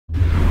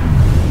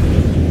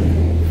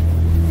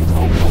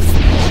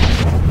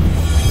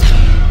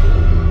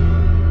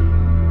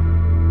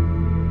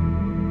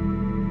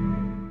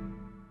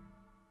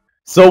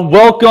So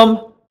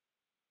welcome.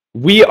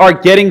 We are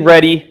getting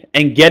ready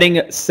and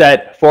getting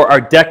set for our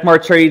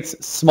Dekmar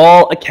Trades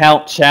Small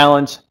Account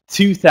Challenge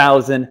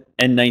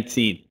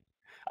 2019.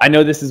 I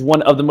know this is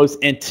one of the most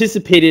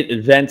anticipated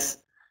events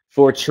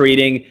for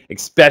trading,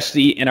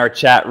 especially in our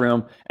chat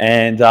room,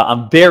 and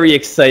I'm very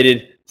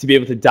excited to be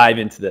able to dive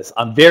into this.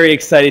 I'm very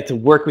excited to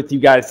work with you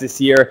guys this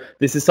year.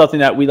 This is something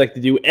that we like to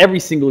do every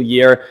single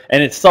year,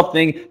 and it's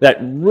something that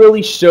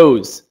really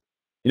shows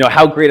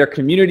how great our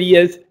community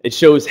is. It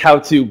shows how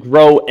to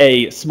grow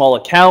a small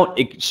account.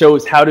 It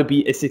shows how to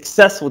be a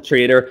successful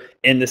trader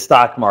in the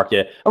stock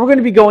market. And we're going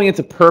to be going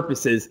into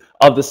purposes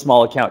of the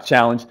small account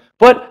challenge.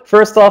 But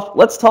first off,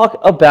 let's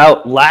talk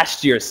about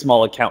last year's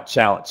small account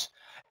challenge.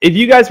 If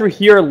you guys were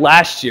here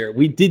last year,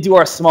 we did do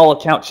our small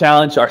account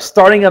challenge. Our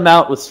starting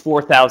amount was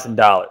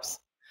 $4,000.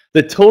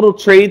 The total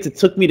trades it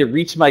took me to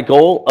reach my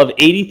goal of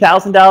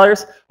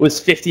 $80,000 was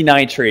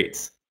 59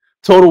 trades.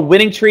 Total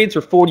winning trades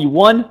were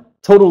 41.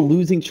 Total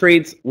losing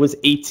trades was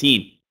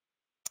 18.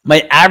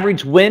 My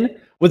average win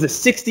was a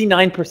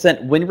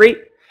 69% win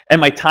rate, and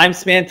my time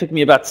span took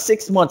me about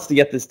 6 months to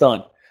get this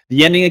done.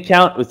 The ending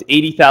account was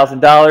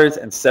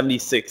 $80,000 and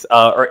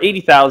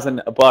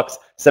 $80,000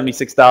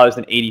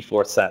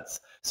 $76.84.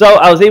 So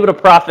I was able to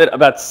profit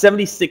about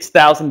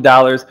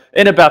 $76,000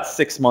 in about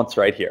 6 months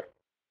right here.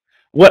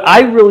 What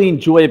I really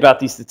enjoy about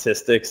these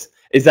statistics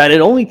is that it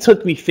only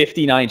took me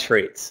 59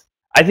 trades.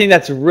 I think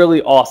that's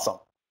really awesome.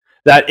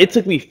 That it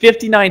took me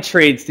 59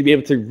 trades to be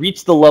able to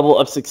reach the level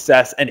of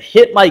success and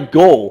hit my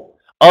goal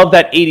of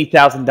that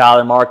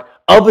 $80,000 mark,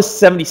 of a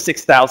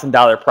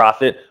 $76,000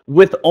 profit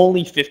with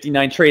only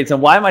 59 trades.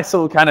 And why am I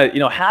so kind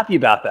of happy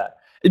about that?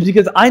 It's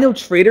because I know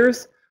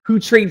traders who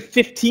trade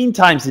 15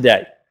 times a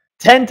day,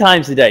 10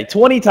 times a day,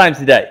 20 times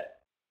a day.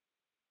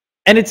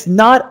 And it's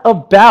not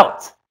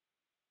about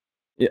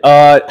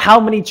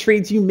how many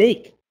trades you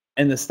make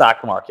in the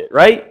stock market,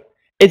 right?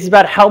 It's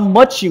about how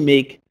much you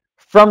make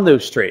from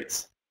those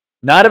trades.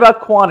 Not about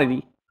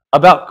quantity,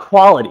 about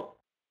quality.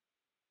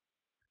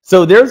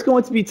 So there's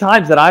going to be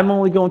times that I'm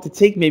only going to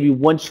take maybe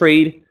 1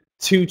 trade,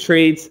 2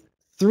 trades,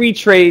 3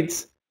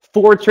 trades,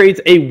 4 trades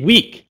a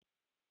week.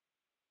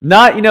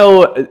 Not,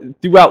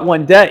 throughout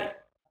one day.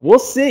 We'll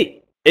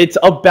see. It's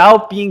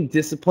about being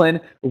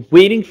disciplined,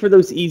 waiting for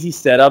those easy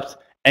setups,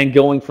 and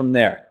going from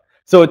there.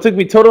 So it took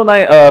me total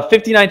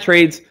 59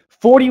 trades.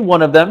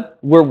 41 of them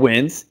were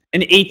wins,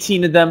 and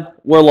 18 of them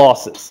were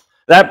losses.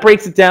 That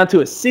breaks it down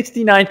to a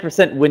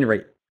 69% win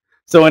rate.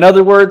 So in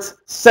other words,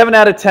 7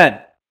 out of 10.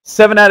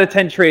 7 out of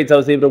 10 trades I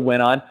was able to win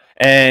on.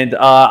 And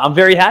I'm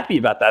very happy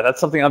about that. That's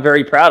something I'm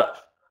very proud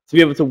of, to be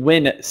able to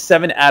win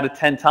 7 out of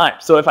 10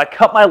 times. So if I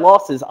cut my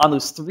losses on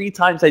those 3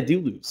 times I do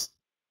lose,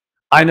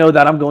 I know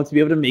that I'm going to be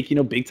able to make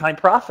big time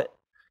profit.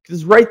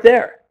 Because it's right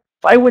there.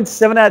 If I win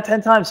 7 out of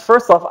 10 times,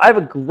 first off, I have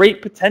a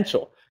great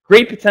potential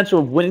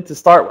of winning to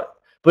start with.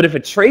 But if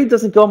a trade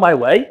doesn't go my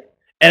way,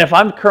 and if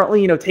I'm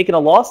currently, taking a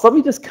loss, let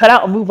me just cut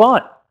out and move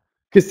on.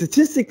 Because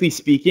statistically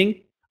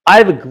speaking, I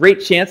have a great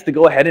chance to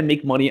go ahead and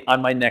make money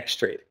on my next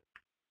trade.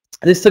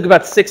 This took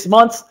about 6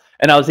 months,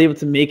 and I was able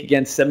to make,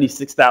 again,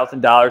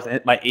 $76,000 and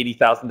hit my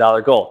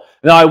 $80,000 goal.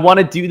 Now, I want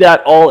to do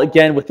that all,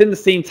 again, within the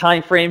same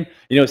time frame,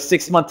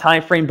 6-month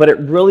time frame, but it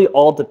really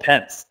all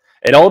depends.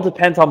 It all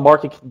depends on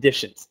market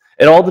conditions.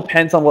 It all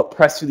depends on what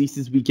press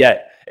releases we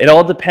get. It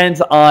all depends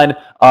on,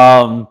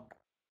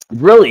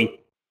 really,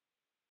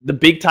 the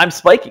big time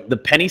spiking, the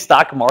penny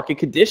stock market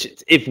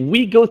conditions. If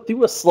we go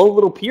through a slow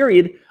little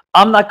period,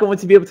 I'm not going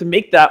to be able to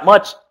make that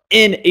much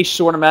in a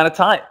short amount of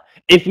time.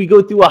 If we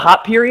go through a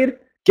hot period,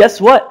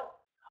 guess what?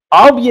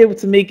 I'll be able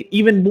to make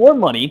even more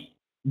money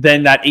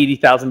than that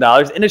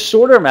 $80,000 in a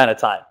shorter amount of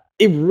time.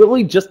 It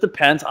really just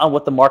depends on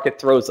what the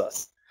market throws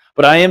us.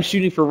 But I am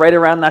shooting for right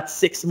around that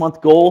 6-month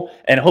goal,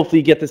 and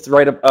hopefully get this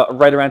right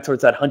around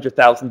towards that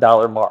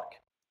 $100,000 mark.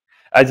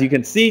 As you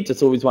can see,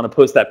 just always want to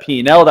post that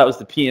P&L. That was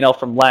the P&L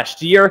from last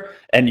year.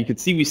 And you can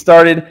see we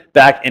started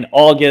back in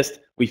August.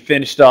 We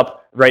finished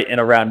up right in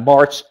around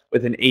March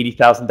with an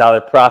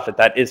 $80,000 profit.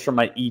 That is from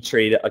my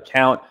E-Trade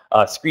account.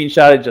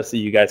 Screenshotted just so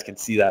you guys can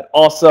see that.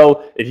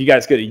 Also, if you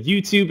guys go to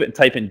YouTube and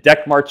type in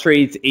Dekmar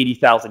Trades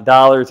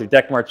 $80,000 or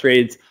Dekmar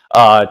Trades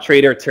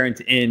trader turns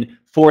in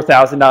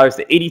 $4,000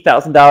 to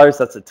 $80,000.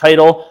 That's the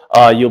title.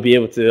 You'll be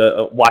able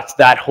to watch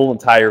that whole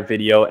entire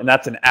video, and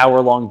that's an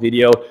hour-long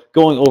video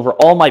going over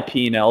all my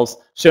P&Ls,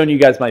 showing you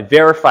guys my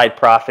verified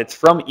profits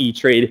from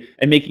E-Trade,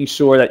 and making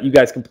sure that you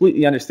guys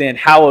completely understand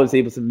how I was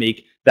able to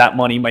make that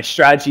money, my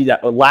strategy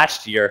that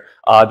last year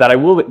that I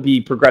will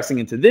be progressing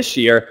into this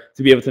year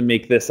to be able to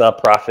make this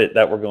profit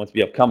that we're going to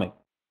be upcoming.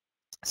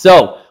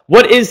 So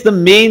what is the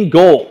main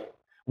goal?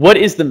 What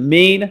is the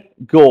main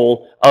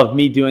goal of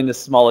me doing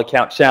this small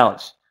account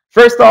challenge?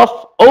 First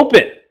off,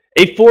 open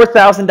a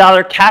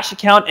 $4,000 cash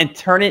account and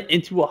turn it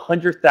into a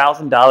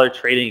 $100,000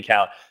 trading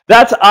account.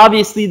 That's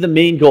obviously the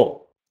main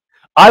goal.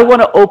 I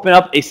want to open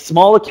up a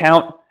small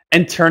account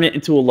and turn it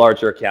into a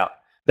larger account.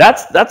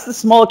 That's the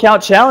small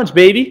account challenge,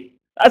 baby.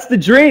 That's the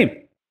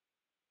dream.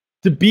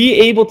 To be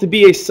able to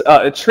be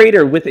a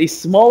trader with a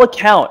small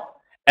account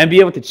and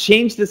be able to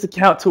change this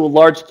account to a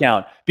large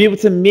account, be able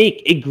to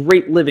make a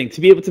great living, to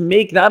be able to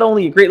make not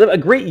only a great living, a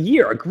great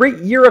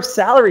year of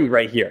salary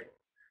right here,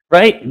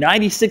 right?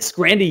 96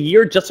 grand a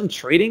year just from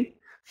trading,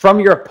 from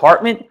your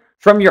apartment,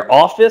 from your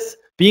office,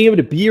 being able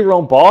to be your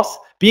own boss,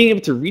 being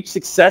able to reach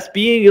success,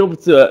 being able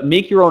to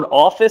make your own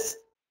office,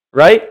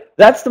 right?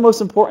 That's the most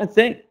important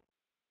thing.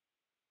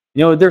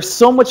 You know, there's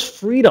so much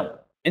freedom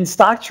in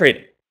stock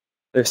trading.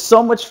 There's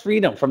so much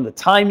freedom from the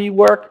time you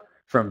work,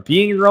 from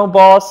being your own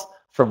boss,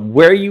 from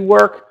where you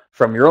work,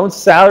 from your own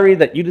salary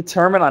that you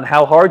determine on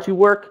how hard you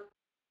work.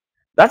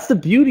 That's the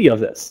beauty of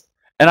this.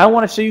 And I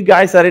want to show you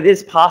guys that it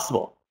is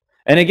possible.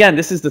 And again,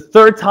 this is the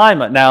third time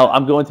now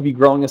I'm going to be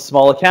growing a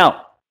small account.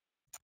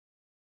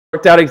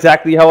 Worked out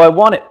exactly how I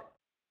want it.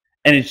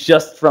 And it's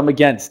just from,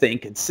 again, staying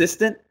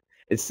consistent.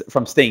 It's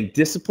from staying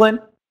disciplined.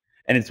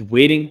 And it's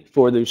waiting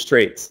for those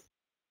trades.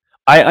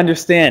 I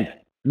understand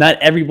not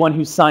everyone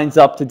who signs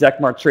up to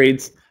Dekmar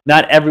Trades,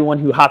 not everyone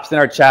who hops in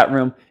our chat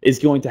room is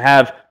going to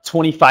have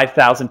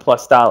 $25,000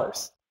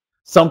 plus.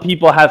 Some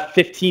people have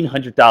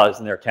 $1,500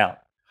 in their account.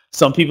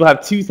 Some people have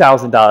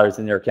 $2,000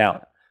 in their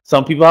account.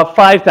 Some people have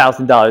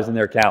 $5,000 in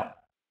their account.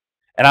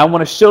 And I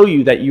want to show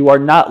you that you are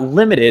not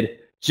limited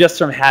just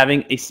from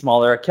having a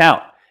smaller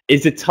account.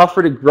 Is it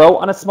tougher to grow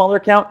on a smaller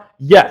account?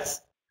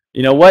 Yes.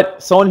 You know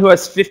what? Someone who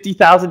has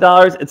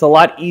 $50,000, it's a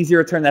lot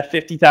easier to turn that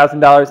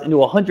 $50,000 into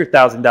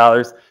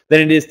 $100,000 than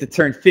it is to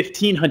turn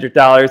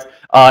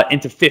 $1,500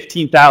 into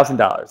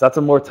 $15,000. That's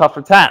a more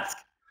tougher task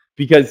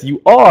because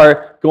you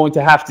are going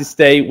to have to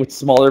stay with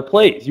smaller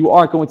plays. You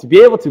aren't going to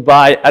be able to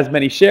buy as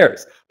many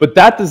shares, but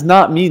that does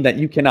not mean that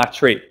you cannot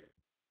trade.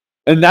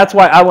 And that's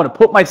why I want to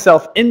put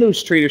myself in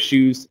those trader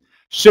shoes,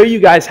 show you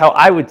guys how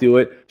I would do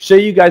it, show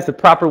you guys the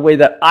proper way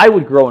that I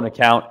would grow an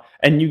account,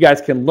 and you guys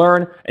can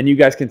learn and you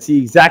guys can see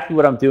exactly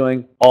what I'm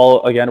doing,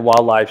 all again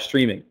while live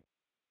streaming.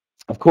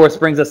 Of course,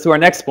 brings us to our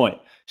next point.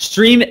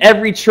 Stream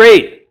every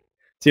trade.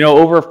 So, you know,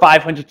 over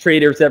 500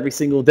 traders every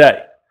single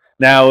day.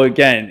 Now,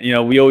 again, you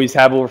know, we always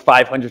have over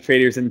 500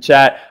 traders in the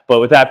chat,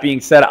 but with that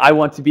being said, I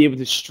want to be able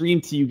to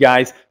stream to you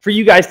guys, for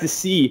you guys to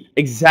see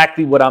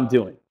exactly what I'm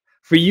doing,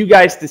 for you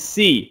guys to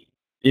see,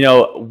 you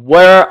know,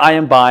 where I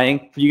am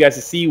buying, for you guys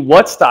to see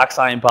what stocks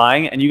I am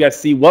buying, and you guys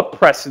see what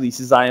press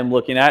releases I am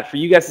looking at, for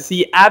you guys to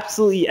see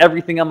absolutely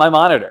everything on my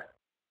monitor,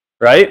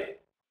 right?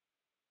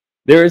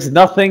 There is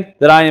nothing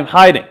that I am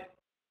hiding.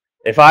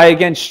 If I,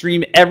 again,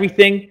 stream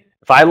everything,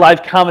 if I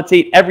live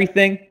commentate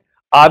everything,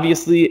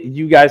 obviously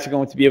you guys are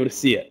going to be able to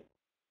see it.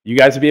 You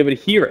guys will be able to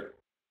hear it,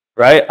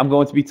 right? I'm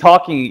going to be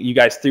talking you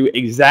guys through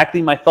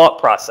exactly my thought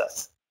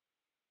process.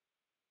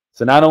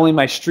 So not only am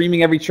I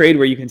streaming every trade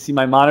where you can see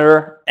my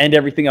monitor and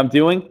everything I'm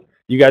doing,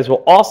 you guys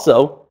will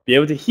also be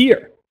able to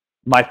hear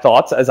my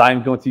thoughts as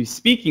I'm going to be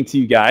speaking to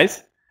you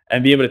guys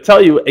and be able to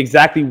tell you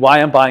exactly why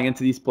I'm buying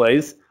into these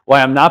plays,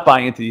 why I'm not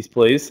buying into these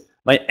plays,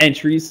 my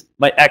entries,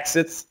 my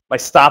exits, my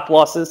stop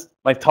losses,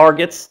 my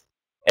targets,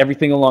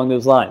 everything along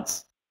those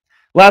lines.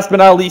 Last but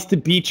not least, to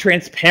be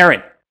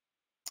transparent,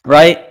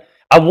 right?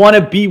 I want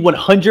to be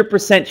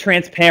 100%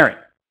 transparent.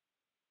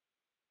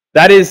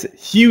 That is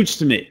huge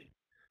to me.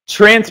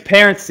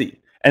 Transparency.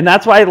 And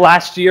that's why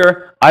last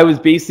year I was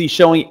basically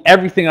showing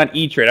everything on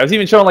E-Trade. I was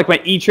even showing like my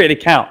E-Trade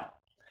account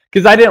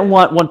because I didn't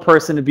want one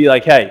person to be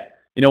like, hey,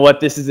 you know what,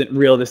 this isn't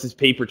real, this is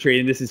paper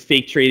trading, this is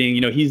fake trading, you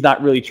know, he's not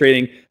really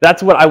trading.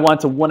 That's what I want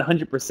to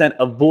 100%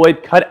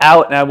 avoid, cut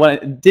out, and I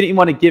didn't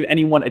want to give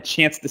anyone a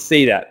chance to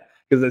say that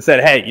because I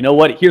said, hey, you know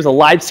what, here's a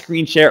live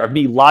screen share of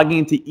me logging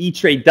into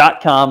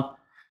etrade.com,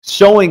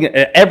 showing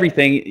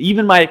everything,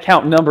 even my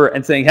account number,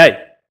 and saying,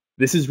 hey,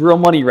 this is real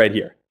money right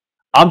here.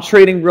 I'm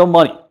trading real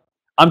money.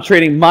 I'm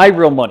trading my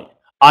real money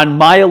on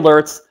my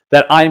alerts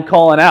that I'm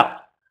calling out.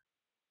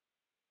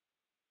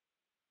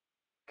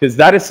 Because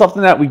that is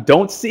something that we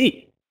don't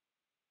see.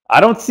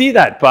 I don't see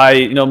that by,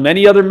 you know,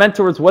 many other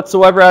mentors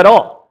whatsoever at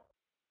all.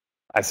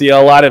 I see a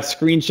lot of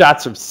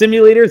screenshots from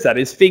simulators. That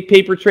is fake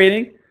paper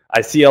trading.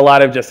 I see a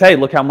lot of just, hey,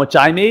 look how much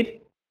I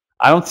made.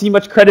 I don't see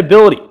much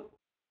credibility.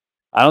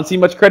 I don't see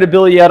much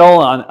credibility at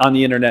all on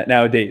the internet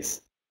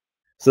nowadays.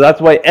 So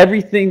that's why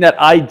everything that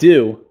I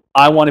do,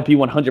 I want to be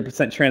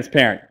 100%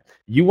 transparent.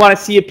 You want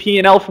to see a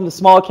P&L from the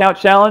small account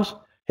challenge?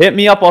 Hit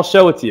me up. I'll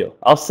show it to you.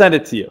 I'll send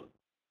it to you.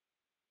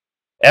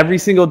 Every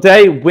single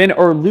day, win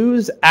or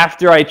lose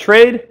after I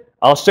trade,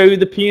 I'll show you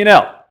the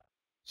P&L.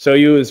 Show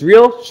you it was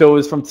real, show it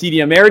was from TD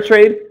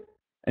Ameritrade,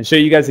 and show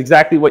you guys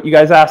exactly what you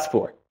guys asked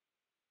for.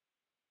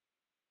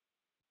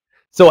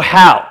 So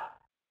how?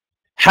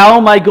 How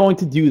am I going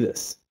to do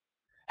this?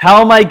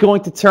 How am I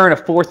going to turn a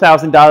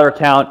 $4,000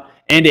 account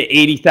into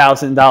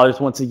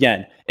 $80,000 once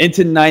again,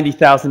 into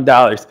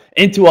 $90,000,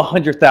 into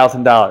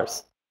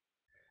 $100,000?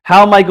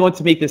 How am I going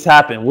to make this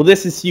happen? Well,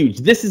 this is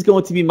huge. This is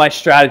going to be my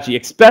strategy,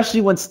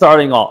 especially when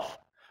starting off.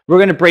 We're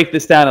going to break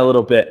this down a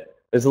little bit.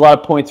 There's a lot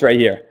of points right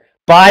here.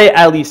 Buy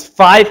at least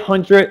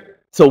 500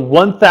 to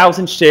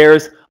 1,000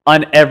 shares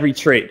on every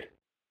trade.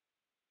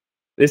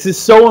 This is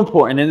so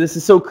important and this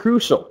is so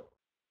crucial.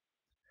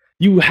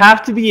 You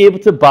have to be able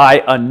to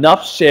buy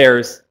enough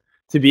shares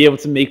to be able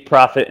to make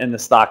profit in the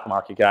stock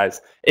market,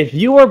 guys. If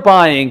you are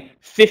buying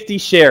 50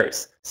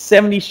 shares,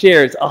 70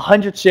 shares,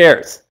 100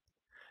 shares.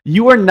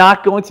 You are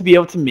not going to be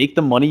able to make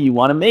the money you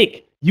want to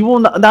make. You will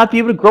not be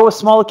able to grow a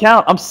small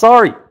account. I'm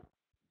sorry.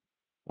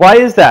 Why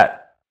is that?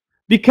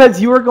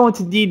 Because you are going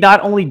to need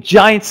not only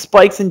giant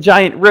spikes and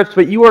giant rips,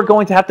 but you are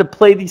going to have to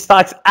play these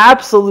stocks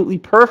absolutely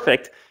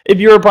perfect if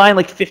you're buying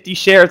like 50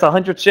 shares,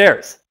 100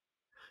 shares.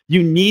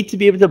 You need to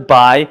be able to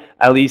buy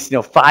at least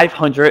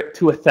 500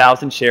 to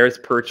 1,000 shares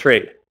per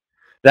trade.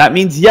 That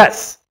means,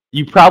 yes,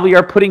 you probably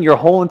are putting your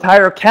whole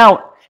entire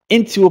account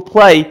into a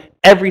play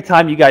every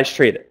time you guys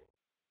trade it.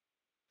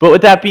 But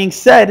with that being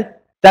said,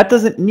 that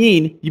doesn't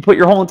mean you put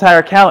your whole entire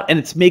account and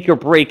it's make or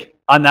break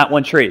on that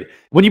one trade.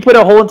 When you put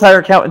a whole entire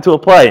account into a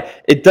play,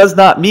 it does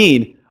not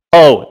mean,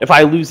 oh, if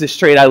I lose this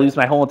trade, I lose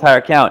my whole entire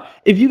account.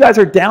 If you guys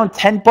are down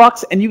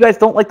 $10 and you guys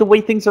don't like the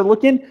way things are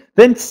looking,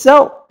 then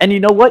sell. And you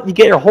know what? You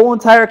get your whole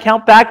entire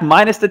account back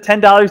minus the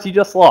 $10 you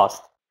just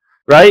lost,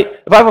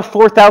 right? If I have a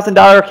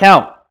 $4,000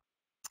 account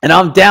and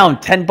I'm down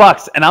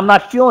 $10 and I'm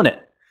not feeling it,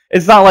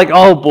 it's not like,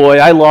 oh boy,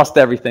 I lost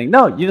everything.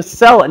 No, you just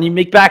sell and you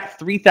make back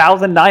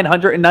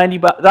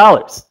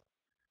 $3,990,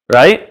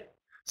 right?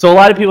 So a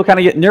lot of people kind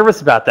of get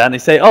nervous about that, and they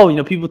say,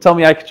 oh, people tell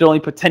me I should only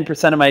put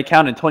 10% of my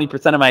account and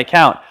 20% of my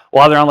account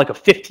while they're on like a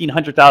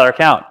 $1,500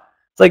 account.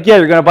 It's like, yeah,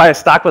 you're going to buy a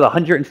stock with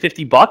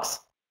 $150.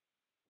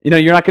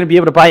 You're not going to be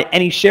able to buy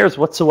any shares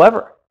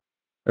whatsoever,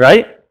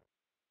 right?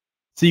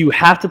 So you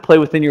have to play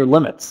within your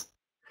limits.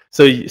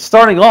 So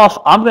starting off,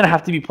 I'm going to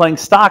have to be playing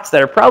stocks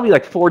that are probably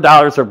like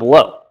 $4 or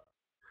below.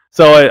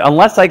 So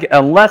unless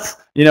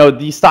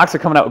these stocks are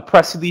coming out with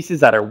press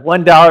releases that are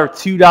 $1,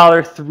 $2,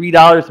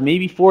 $3,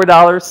 maybe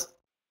 $4,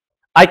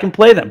 I can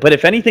play them. But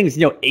if anything's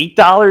 $8,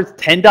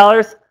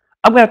 $10,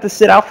 I'm gonna have to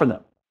sit out for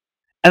them.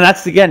 And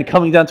that's again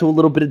coming down to a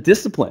little bit of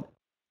discipline.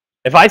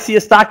 If I see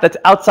a stock that's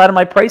outside of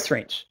my price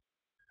range,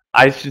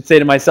 I should say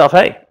to myself,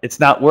 hey, it's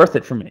not worth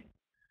it for me.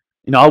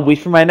 I'll wait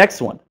for my next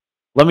one.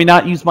 Let me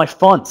not use my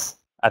funds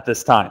at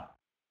this time.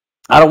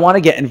 I don't want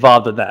to get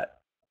involved with that.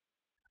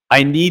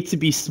 I need to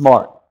be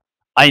smart.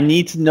 I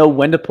need to know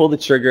when to pull the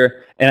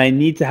trigger, and I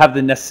need to have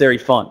the necessary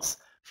funds.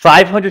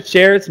 500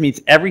 shares means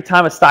every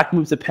time a stock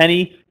moves a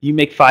penny, you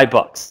make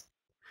 $5.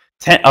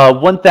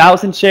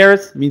 1,000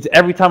 shares means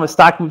every time a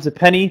stock moves a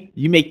penny,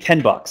 you make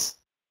 $10.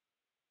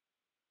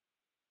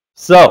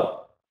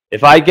 So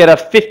if I get a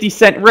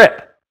 50-cent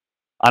rip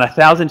on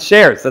 1,000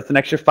 shares, that's an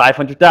extra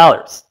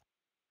 $500.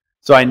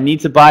 So I need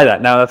to buy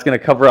that. Now that's going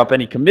to cover up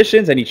any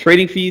commissions, any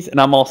trading fees, and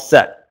I'm all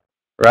set,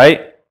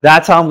 right?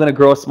 That's how I'm going to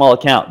grow a small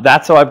account.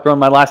 That's how I've grown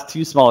my last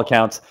 2 small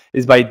accounts,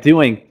 is by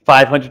doing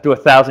 500 to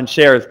 1,000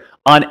 shares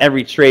on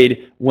every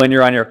trade when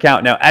you're on your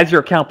account. Now, as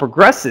your account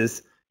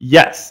progresses,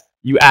 yes,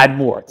 you add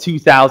more,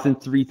 2,000,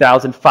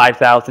 3,000,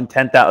 5,000,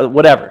 10,000,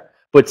 whatever.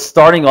 But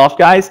starting off,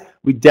 guys,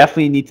 we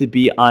definitely need to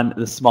be on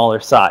the smaller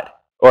side.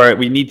 Or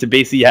we need to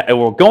basically,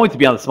 we're going to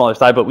be on the smaller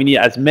side, but we need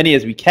as many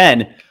as we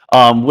can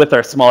with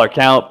our smaller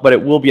account, but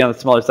it will be on the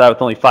smaller side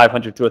with only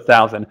 500 to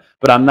 1,000.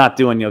 But I'm not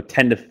doing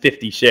 10 to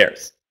 50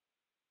 shares.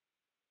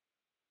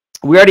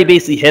 We already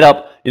basically hit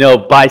up,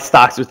 buy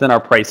stocks within our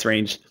price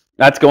range.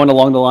 That's going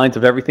along the lines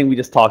of everything we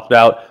just talked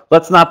about.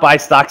 Let's not buy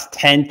stocks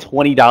 $10,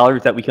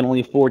 $20 that we can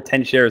only afford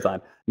 10 shares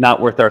on.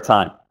 Not worth our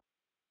time.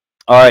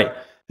 All right,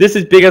 this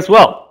is big as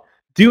well.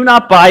 Do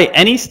not buy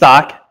any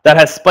stock that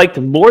has spiked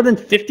more than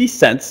 50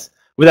 cents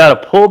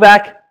without a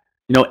pullback,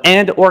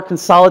 and or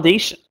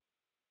consolidation.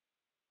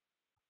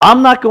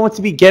 I'm not going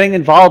to be getting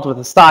involved with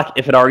a stock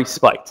if it already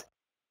spiked.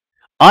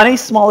 On a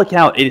small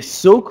account, it is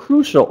so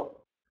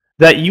crucial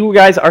that you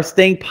guys are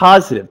staying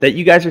positive, that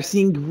you guys are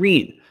seeing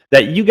green,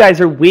 that you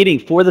guys are waiting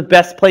for the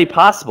best play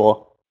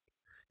possible.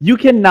 You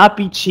cannot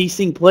be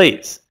chasing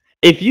plays.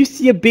 If you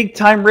see a big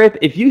time rip,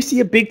 if you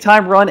see a big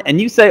time run, and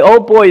you say, oh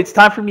boy, it's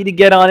time for me to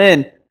get on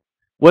in,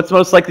 what's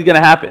most likely going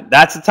to happen?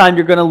 That's the time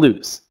you're going to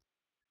lose,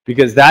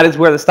 because that is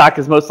where the stock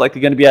is most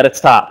likely going to be at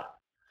its top.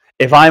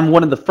 If I'm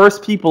one of the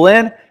first people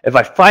in, if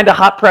I find a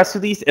hot press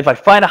release, if I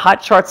find a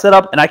hot chart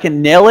setup and I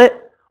can nail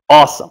it,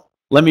 awesome.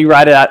 Let me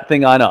ride that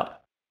thing on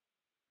up.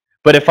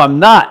 But if I'm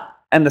not,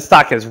 and the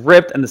stock has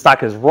ripped and the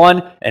stock has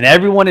run, and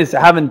everyone is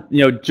having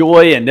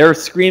joy, and they're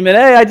screaming,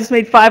 hey, I just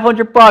made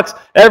 $500.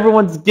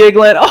 Everyone's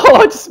giggling, oh,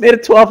 I just made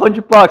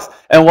 $1,200.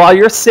 And while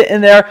you're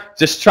sitting there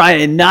just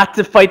trying not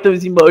to fight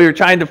those emotions, you're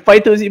trying to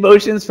fight those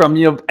emotions from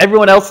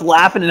everyone else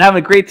laughing and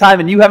having a great time,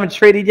 and you haven't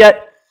traded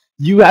yet,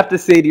 you have to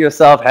say to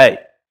yourself, hey,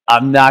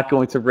 I'm not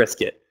going to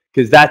risk it,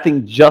 because that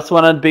thing just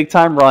went on a big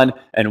time run,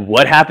 and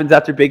what happens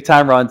after big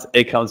time runs?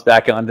 It comes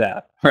back on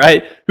down,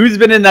 right? Who's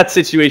been in that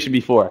situation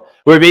before,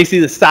 where basically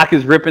the stock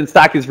is ripping,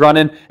 stock is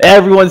running,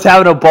 everyone's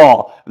having a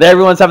ball,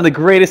 everyone's having the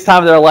greatest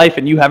time of their life,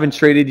 and you haven't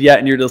traded yet,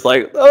 and you're just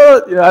like,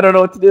 oh, I don't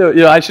know what to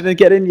do, I shouldn't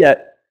get in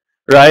yet,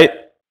 right?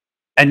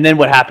 And then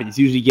what happens?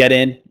 You usually get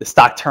in, the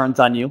stock turns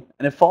on you,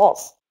 and it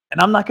falls. And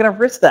I'm not going to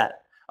risk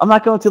that. I'm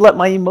not going to let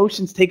my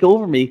emotions take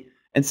over me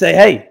and say,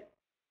 hey,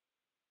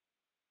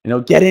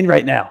 get in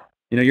right now.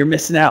 You're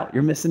missing out.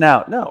 You're missing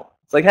out. No,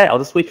 it's like, hey, I'll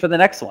just wait for the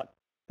next one.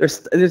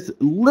 There's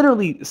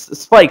literally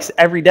spikes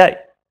every day.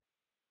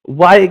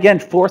 Why, again,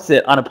 force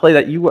it on a play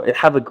that you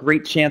have a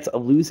great chance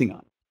of losing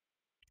on?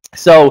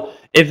 So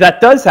if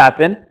that does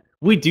happen,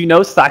 we do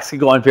know stocks can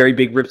go on very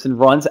big rips and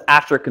runs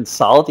after it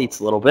consolidates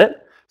a little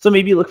bit. So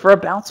maybe look for a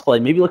bounce play,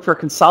 maybe look for a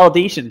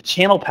consolidation, a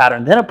channel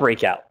pattern, then a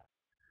breakout,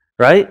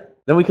 right?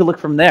 Then we could look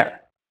from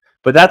there.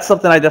 But that's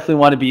something I definitely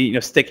want to be,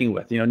 sticking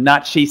with,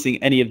 not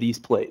chasing any of these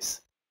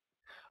plays.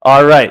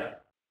 All right.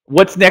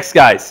 What's next,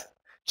 guys?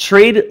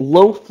 Trade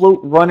low float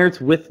runners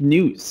with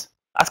news.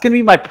 That's going to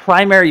be my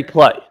primary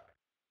play.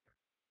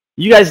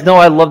 You guys know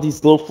I love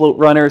these low float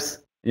runners.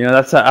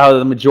 That's how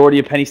the majority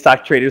of penny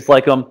stock traders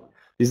like them.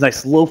 These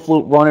nice low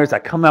float runners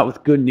that come out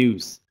with good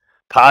news.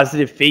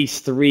 Positive phase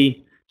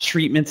 3,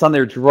 treatments on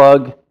their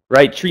drug,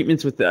 right?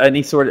 Treatments with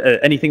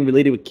anything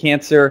related with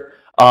cancer,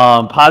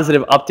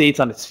 positive updates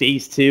on its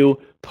phase 2,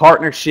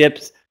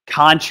 partnerships,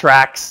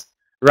 contracts,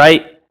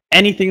 right?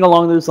 Anything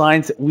along those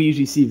lines, we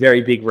usually see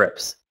very big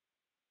rips.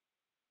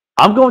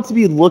 I'm going to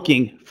be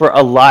looking for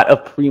a lot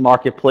of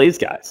pre-market plays,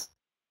 guys.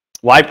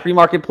 Why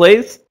pre-market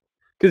plays?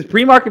 Because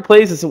pre-market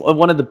plays is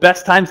one of the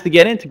best times to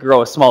get in to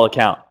grow a small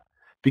account.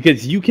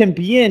 Because you can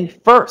be in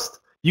first.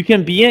 You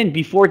can be in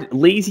before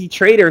lazy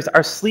traders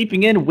are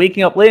sleeping in,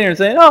 waking up later and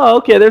saying, oh,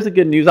 okay, there's a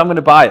good news, I'm going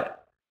to buy it.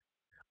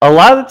 A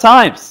lot of the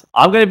times,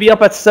 I'm going to be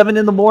up at 7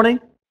 in the morning,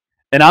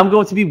 and I'm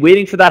going to be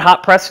waiting for that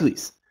hot press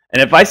release.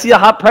 And if I see a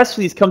hot press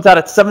release comes out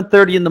at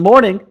 7:30 in the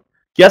morning,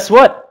 guess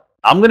what?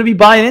 I'm going to be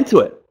buying into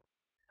it.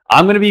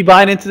 I'm going to be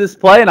buying into this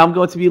play, and I'm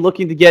going to be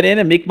looking to get in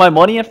and make my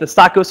money. If the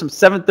stock goes from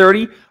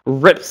 7:30,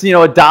 rips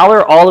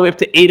 $1 all the way up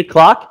to 8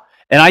 o'clock,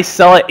 and I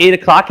sell at 8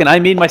 o'clock, and I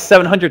made my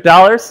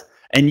 $700,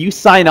 and you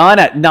sign on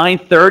at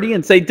 9:30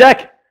 and say,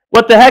 Dek,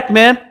 what the heck,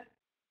 man?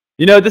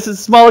 This is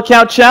a small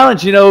account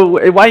challenge.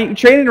 Why aren't you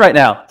trading right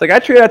now? It's like I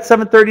traded at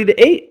 7:30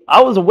 to 8.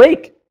 I was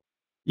awake.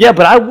 Yeah,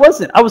 but I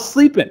wasn't. I was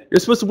sleeping. You're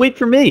supposed to wait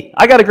for me.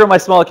 I got to grow my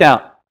small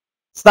account.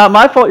 It's not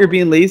my fault you're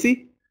being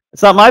lazy.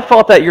 It's not my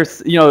fault that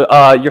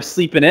you're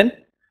sleeping in.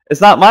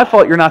 It's not my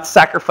fault you're not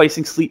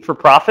sacrificing sleep for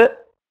profit,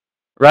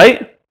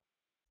 right?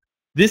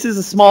 This is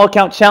a small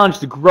account challenge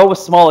to grow a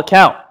small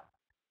account.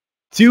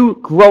 To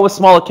grow a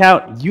small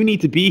account, you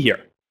need to be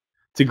here.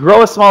 To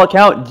grow a small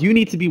account, you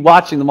need to be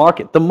watching the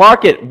market. The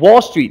market,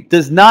 Wall Street,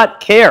 does not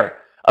care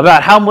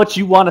about how much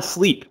you want to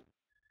sleep.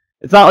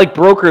 It's not like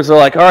brokers are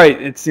like, all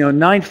right, it's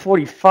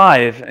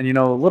 9:45, and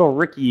little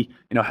Ricky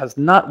has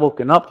not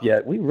woken up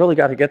yet. We really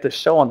got to get this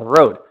show on the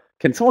road.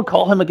 Can someone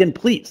call him again,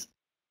 please?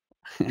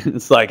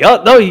 It's like,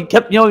 oh no, he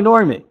kept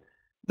ignoring me.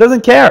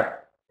 Doesn't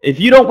care. If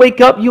you don't wake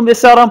up, you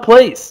miss out on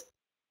plays.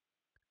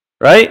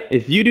 Right?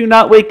 If you do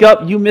not wake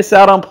up, you miss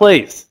out on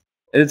plays.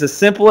 It's as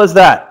simple as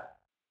that.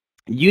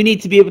 You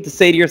need to be able to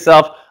say to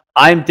yourself,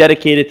 I'm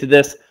dedicated to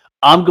this.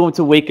 I'm going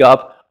to wake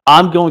up.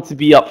 I'm going to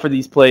be up for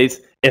these plays.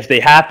 If they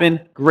happen,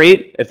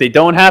 great. If they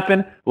don't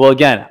happen, well,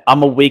 again,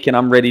 I'm awake and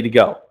I'm ready to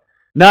go.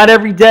 Not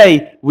every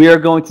day we are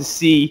going to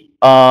see,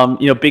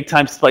 big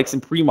time spikes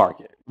in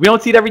pre-market. We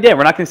don't see it every day.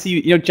 We're not going to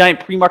see, giant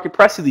pre-market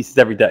press releases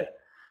every day.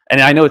 And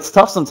I know it's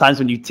tough sometimes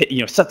when you,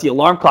 set the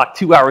alarm clock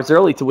 2 hours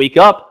early to wake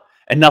up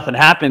and nothing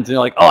happens. And you're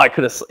like, oh, I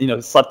could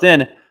have, slept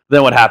in.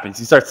 Then what happens?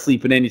 You start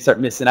sleeping in. You start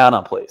missing out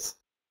on plays.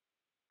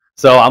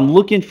 So I'm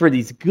looking for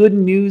these good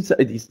news,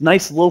 these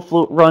nice low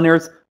float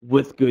runners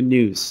with good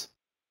news.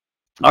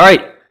 All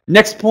right,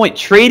 next point,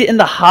 trade in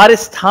the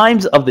hottest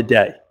times of the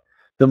day,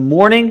 the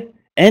morning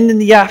and in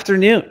the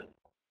afternoon.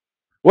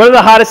 What are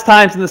the hottest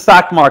times in the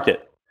stock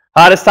market?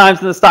 Hottest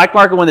times in the stock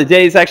market when the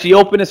day is actually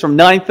open is from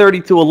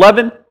 9:30 to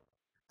 11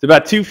 to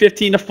about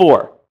 2:15 to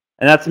 4.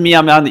 And that's me.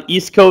 I'm on the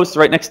East Coast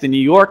right next to New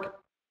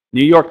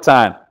York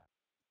time.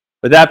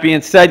 With that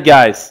being said,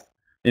 guys,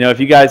 if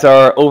you guys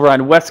are over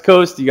on West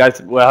Coast, you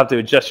guys will have to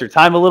adjust your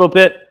time a little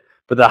bit.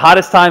 But the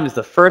hottest time is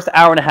the first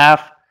hour and a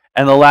half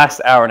and the last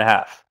hour and a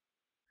half.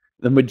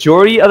 The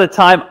majority of the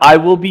time I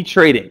will be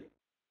trading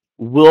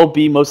will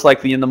be most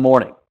likely in the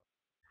morning.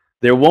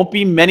 There won't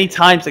be many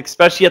times,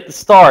 especially at the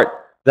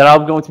start, that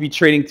I'm going to be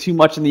trading too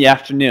much in the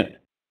afternoon.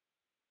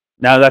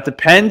 Now that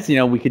depends.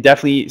 We could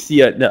definitely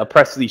see a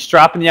press release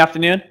drop in the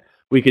afternoon.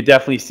 We could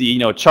definitely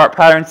see, a chart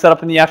pattern set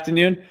up in the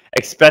afternoon,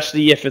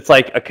 especially if it's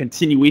like a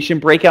continuation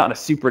breakout in a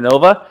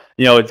supernova.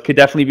 It could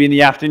definitely be in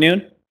the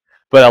afternoon.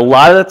 But a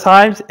lot of the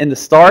times in the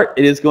start,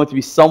 it is going to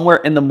be somewhere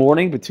in the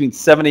morning between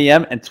 7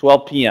 a.m. and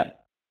 12 p.m.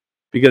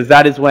 Because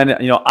that is when,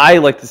 I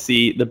like to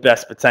see the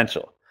best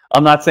potential.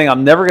 I'm not saying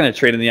I'm never going to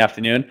trade in the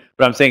afternoon,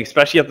 but I'm saying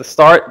especially at the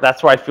start,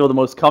 that's where I feel the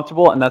most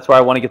comfortable, and that's where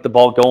I want to get the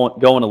ball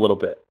going a little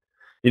bit.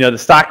 The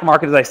stock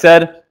market, as I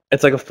said,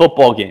 it's like a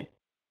football game.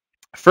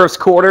 First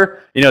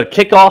quarter,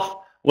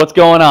 kickoff, what's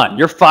going on?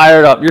 You're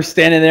fired up. You're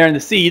standing there in the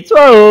seats.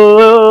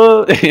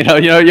 Oh,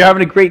 you're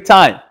having a great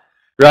time,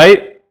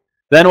 right?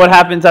 Then what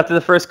happens after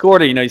the first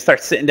quarter? You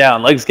start sitting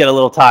down, legs get a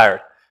little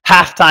tired.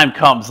 Halftime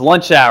comes,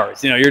 lunch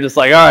hours. You're just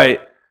like, all right,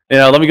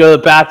 let me go to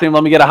the bathroom.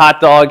 Let me get a hot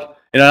dog.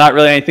 Not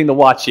really anything to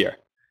watch here.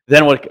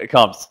 Then what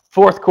comes?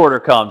 Fourth quarter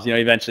comes,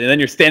 eventually. And then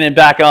you're standing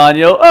back on,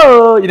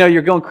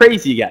 you're going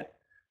crazy again.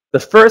 The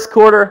first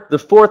quarter, the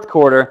fourth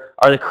quarter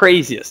are the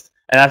craziest.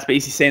 And that's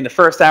basically saying the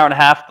first hour and a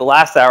half, the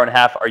last hour and a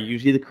half are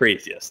usually the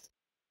craziest.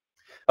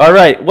 All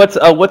right, what's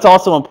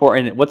also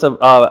important? What's a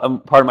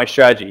part of my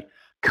strategy?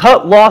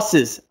 Cut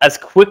losses as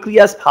quickly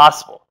as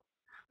possible.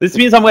 This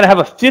means I'm going to have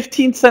a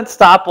 15-cent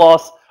stop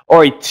loss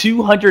or a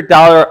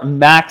 $200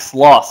 max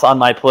loss on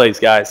my plays,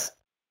 guys.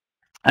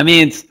 That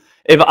means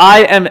if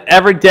I am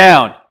ever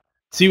down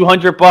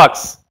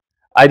 $200,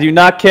 I do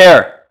not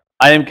care.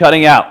 I am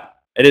cutting out.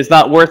 It is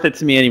not worth it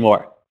to me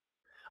anymore.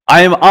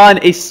 I am on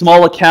a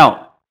small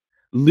account.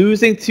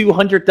 Losing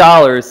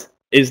 $200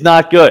 is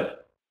not good.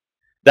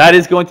 That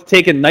is going to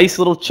take a nice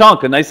little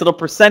chunk, a nice little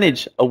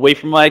percentage away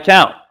from my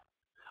account.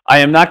 I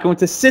am not going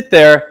to sit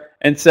there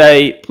and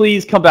say,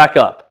 please come back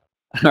up.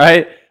 All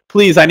right?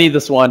 Please, I need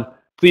this one.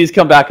 Please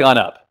come back on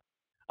up.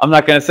 I'm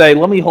not going to say,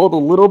 let me hold a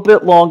little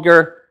bit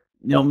longer.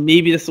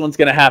 Maybe this one's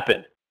going to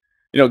happen.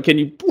 Can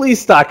you please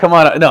stop? Come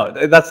on. No,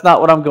 that's not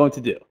what I'm going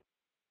to do.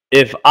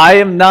 If I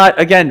am not,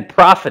 again,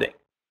 profiting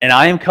and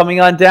I am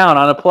coming on down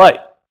on a play,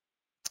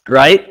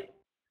 right?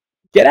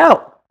 Get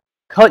out.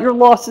 Cut your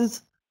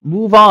losses.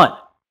 Move on.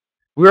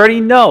 We already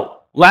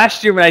know.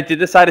 Last year when I did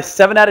this, I had a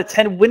 7 out of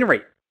 10 win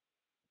rate.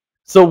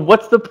 So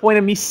what's the point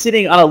of me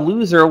sitting on a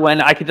loser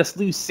when I could just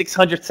lose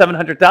 $600,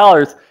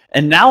 $700,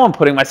 and now I'm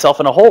putting myself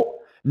in a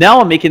hole? Now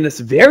I'm making this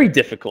very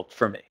difficult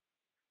for me.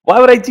 Why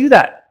would I do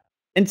that?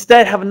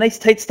 Instead, have a nice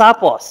tight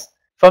stop loss.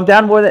 If I'm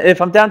down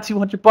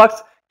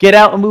 $200, get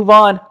out and move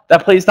on.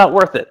 That play is not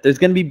worth it. There's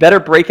going to be better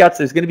breakouts.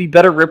 There's going to be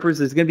better rippers.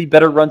 There's going to be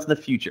better runs in the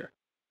future,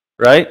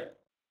 right?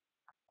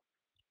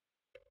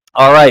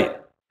 All right.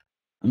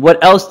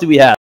 What else do we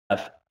have?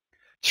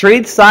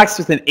 Trade stocks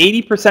with an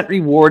 80%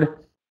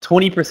 reward,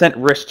 20%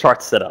 risk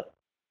chart setup.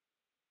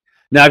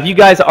 Now, if you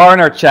guys are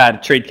in our chat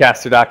at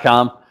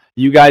tradecaster.com,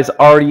 you guys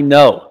already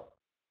know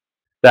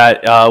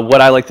that what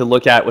I like to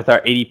look at with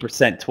our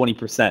 80%,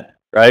 20%,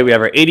 right? We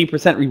have our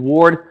 80%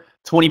 reward,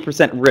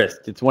 20%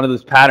 risk. It's one of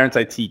those patterns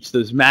I teach,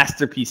 those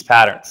masterpiece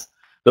patterns.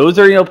 Those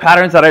are,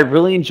 patterns that I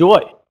really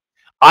enjoy.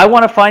 I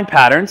want to find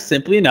patterns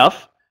simply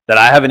enough that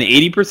I have an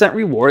 80%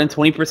 reward and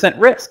 20%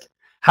 risk.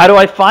 How do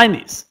I find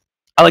these?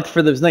 I like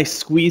for those nice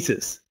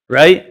squeezes,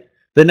 right?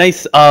 The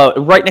nice,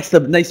 right next to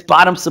the nice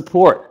bottom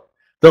support,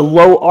 the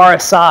low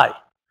RSI.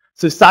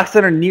 So stocks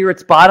that are near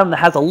its bottom that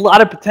has a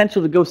lot of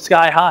potential to go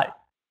sky high.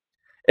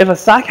 If a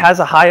stock has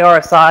a high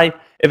RSI,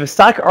 if a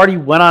stock already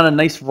went on a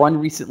nice run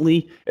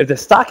recently, if the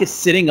stock is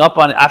sitting up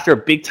on after a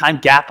big time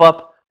gap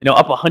up,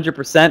 up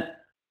 100%,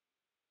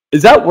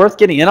 is that worth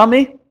getting in on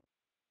me?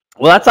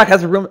 Well, that stock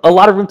has a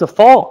lot of room to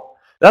fall.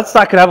 That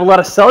stock could have a lot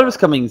of sellers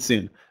coming in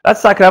soon. That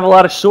stock could have a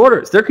lot of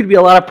shorters. There could be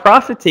a lot of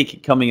profit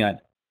taking coming in.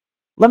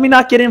 Let me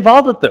not get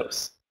involved with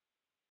those,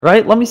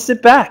 right? Let me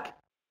sit back.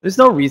 There's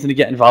no reason to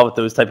get involved with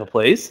those type of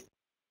plays,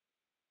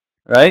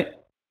 right?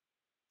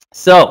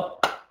 So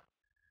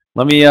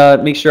let me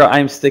make sure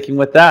I'm sticking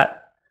with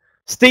that.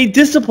 Stay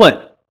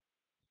disciplined.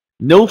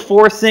 No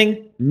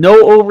forcing,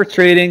 no over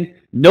trading,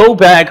 no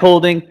bag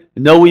holding,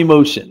 no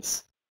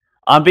emotions.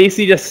 I'm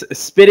basically just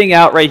spitting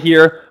out right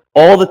here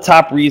all the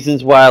top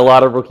reasons why a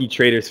lot of rookie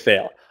traders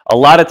fail. A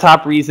lot of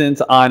top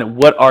reasons on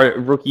what are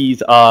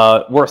rookies'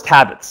 worst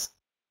habits,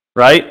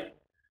 right?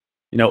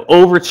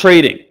 Over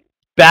trading,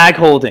 bag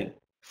holding,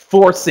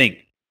 forcing,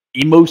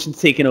 emotions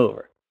taking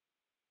over.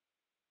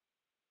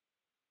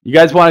 You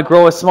guys want to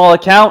grow a small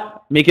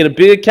account, make it a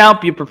big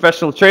account, be a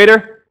professional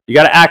trader, you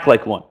got to act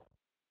like one.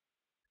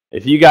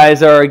 If you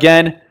guys are,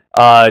 again,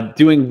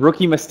 doing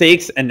rookie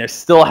mistakes and they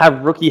still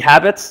have rookie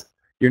habits,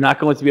 you're not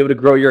going to be able to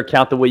grow your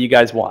account the way you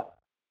guys want.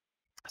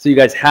 So you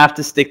guys have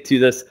to stick to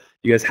this.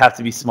 You guys have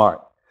to be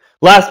smart.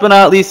 Last but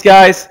not least,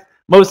 guys,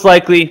 most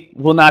likely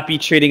will not be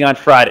trading on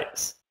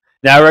Fridays.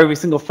 Now, every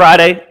single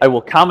Friday, I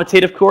will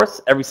commentate, of course.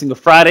 Every single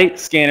Friday,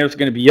 scanners are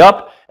going to be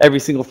up. Every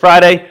single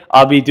Friday,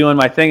 I'll be doing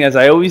my thing as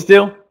I always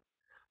do.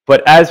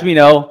 But as we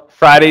know,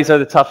 Fridays are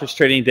the toughest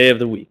trading day of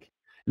the week.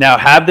 Now,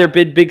 have there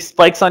been big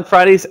spikes on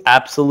Fridays?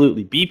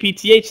 Absolutely.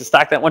 BPTH, the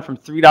stock that went from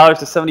 $3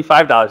 to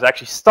 $75,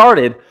 actually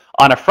started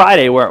on a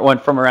Friday where it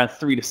went from around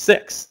 3 to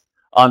 6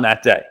 on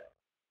that day.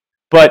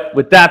 But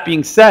with that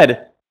being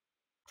said,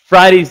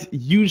 Fridays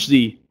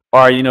usually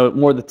are,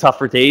 more the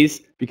tougher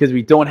days because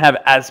we don't have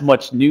as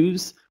much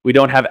news. We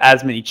don't have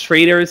as many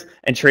traders,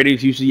 and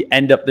traders usually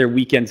end up their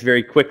weekends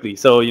very quickly.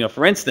 So,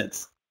 for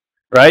instance,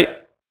 right?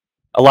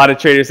 A lot of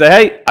traders say,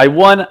 hey, I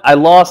won, I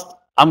lost,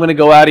 I'm going to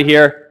go out of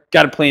here,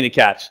 got a plane to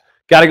catch,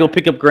 got to go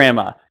pick up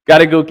grandma, got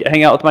to go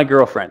hang out with my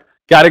girlfriend,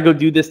 got to go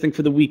do this thing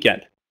for the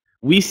weekend.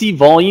 We see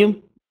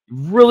volume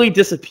really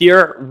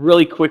disappear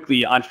really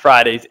quickly on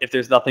Fridays if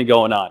there's nothing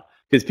going on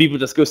because people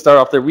just go start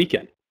off their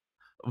weekend.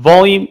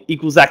 Volume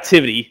equals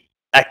activity.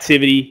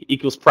 Activity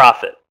equals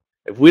profit.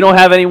 If we don't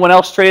have anyone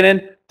else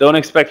trading, don't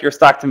expect your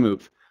stock to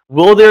move.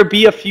 Will there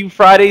be a few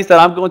Fridays that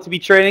I'm going to be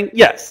trading?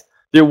 Yes.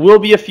 There will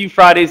be a few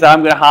Fridays that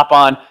I'm going to hop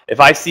on. If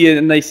I see a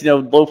nice,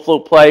 low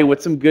float play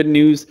with some good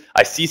news,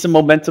 I see some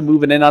momentum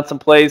moving in on some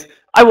plays,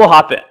 I will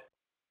hop in.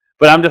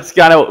 But I'm just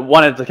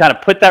wanted to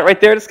put that right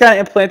there, just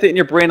implant it in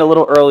your brain a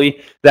little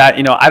early that,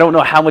 I don't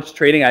know how much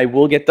trading I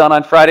will get done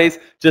on Fridays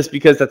just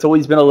because that's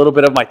always been a little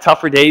bit of my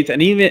tougher days.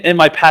 And even in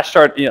my past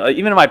chart,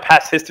 even in my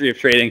past history of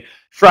trading,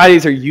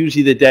 Fridays are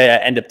usually the day I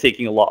end up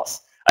taking a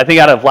loss. I think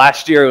out of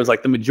last year, it was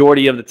like the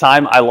majority of the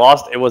time I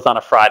lost, it was on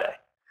a Friday.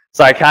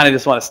 So I kind of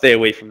just want to stay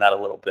away from that a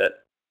little bit.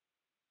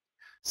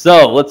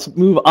 So let's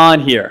move on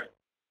here.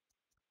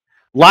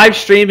 Live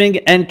streaming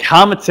and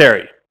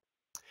commentary.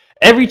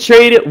 Every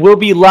trade will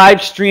be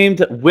live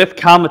streamed with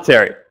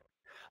commentary.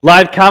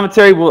 Live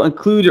commentary will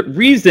include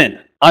reason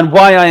on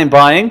why I am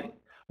buying,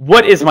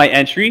 what is my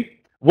entry,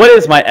 what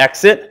is my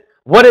exit,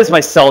 what is my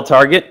sell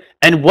target,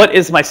 and what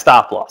is my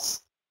stop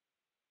loss.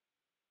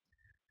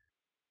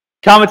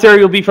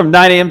 Commentary will be from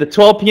 9 a.m. to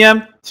 12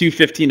 p.m.,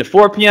 2:15 to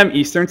 4 p.m.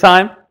 Eastern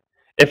Time.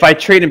 If I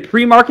trade in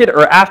pre-market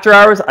or after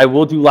hours, I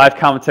will do live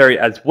commentary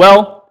as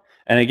well.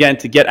 And again,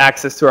 to get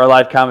access to our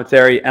live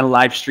commentary and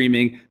live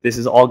streaming, this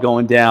is all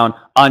going down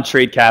on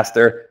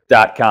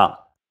tradecaster.com.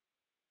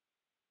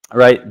 All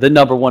right, the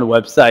 #1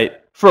 website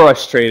for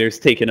us traders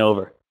taking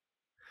over.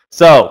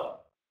 So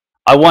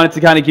I wanted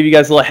to kind of give you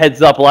guys a little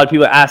heads up. A lot of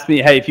people ask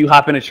me, hey, if you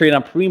hop in a trade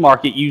on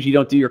pre-market, you usually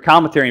don't do your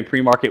commentary in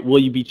pre-market. Will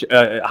you be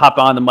hop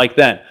on the mic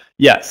then?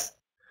 Yes.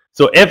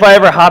 So if I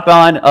ever hop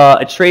on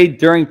a trade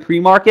during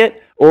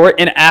pre-market or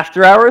in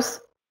after hours,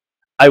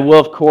 I will,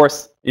 of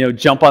course,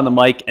 jump on the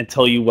mic and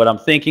tell you what I'm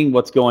thinking,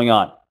 what's going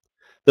on.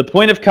 The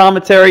point of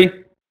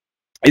commentary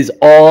is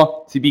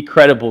all to be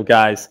credible,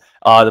 guys.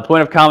 The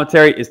point of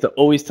commentary is to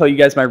always tell you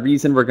guys my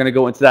reason. We're going to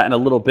go into that in a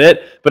little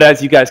bit. But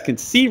as you guys can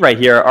see right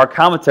here, our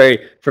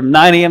commentary from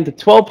 9 a.m. to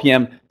 12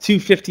 p.m.,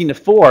 2:15 to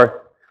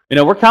 4,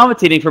 we're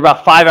commentating for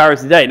about 5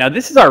 hours a day. Now,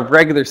 this is our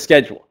regular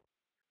schedule,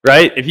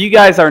 right? If you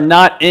guys are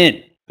not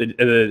in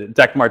the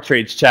Dekmar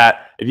Trades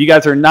chat, if you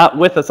guys are not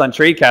with us on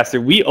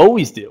TradeCaster, we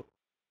always do,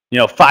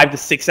 5 to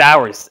 6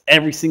 hours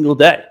every single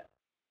day.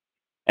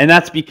 And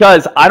that's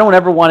because I don't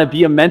ever want to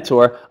be a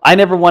mentor. I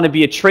never want to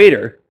be a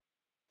trader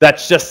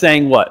that's just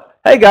saying what?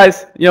 Hey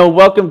guys,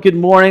 welcome, good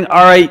morning.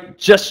 All right,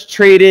 just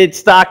traded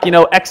stock,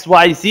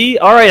 XYZ.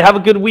 All right, have a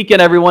good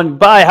weekend, everyone.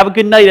 Bye. Have a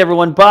good night,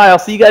 everyone. Bye. I'll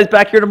see you guys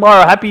back here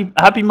tomorrow.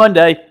 Happy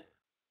Monday.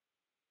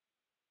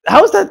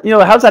 How's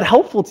that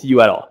helpful to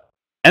you at all?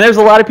 And there's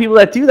a lot of people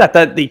that do that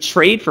they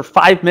trade for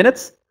 5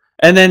 minutes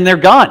and then they're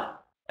gone.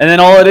 And then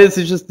all it is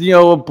just,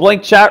 a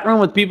blank chat room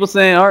with people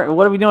saying, all right,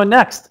 what are we doing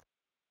next?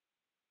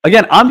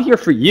 Again, I'm here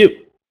for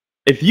you.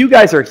 If you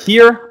guys are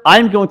here,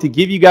 I'm going to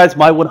give you guys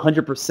my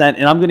 100%,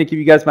 and I'm going to give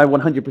you guys my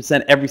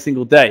 100% every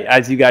single day,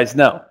 as you guys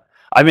know.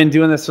 I've been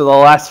doing this for the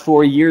last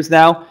 4 years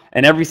now,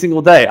 and every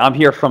single day, I'm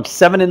here from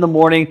 7 in the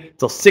morning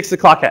till 6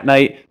 o'clock at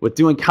night with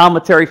doing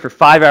commentary for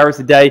 5 hours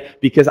a day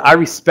because I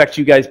respect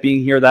you guys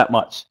being here that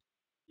much.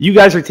 You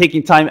guys are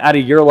taking time out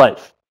of your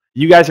life.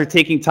 You guys are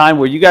taking time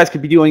where you guys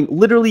could be doing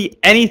literally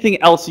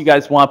anything else you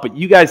guys want, but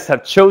you guys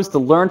have chose to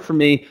learn from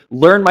me,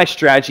 learn my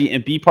strategy,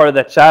 and be part of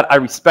that chat. I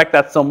respect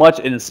that so much.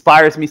 It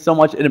inspires me so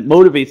much, and it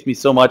motivates me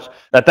so much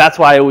that's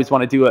why I always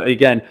want to do,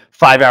 again,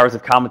 5 hours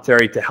of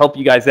commentary to help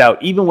you guys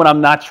out. Even when I'm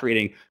not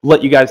trading,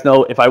 let you guys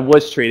know if I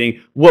was trading,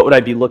 what would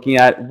I be looking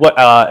at,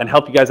 and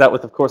help you guys out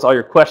with, of course, all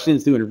your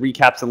questions, doing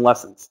recaps and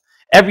lessons.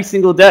 Every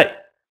single day,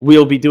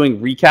 we'll be doing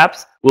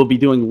recaps. We'll be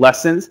doing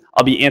lessons.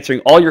 I'll be answering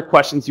all your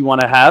questions you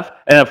want to have.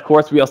 And of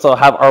course, we also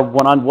have our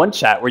one-on-one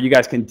chat where you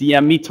guys can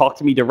DM me, talk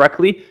to me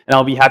directly, and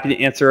I'll be happy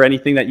to answer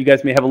anything that you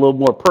guys may have a little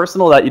more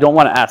personal that you don't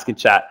want to ask in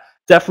chat.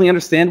 Definitely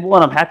understandable,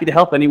 and I'm happy to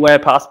help any way I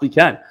possibly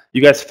can.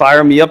 You guys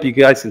fire me up. You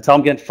guys can tell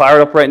I'm getting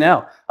fired up right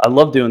now. I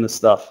love doing this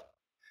stuff.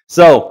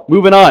 So,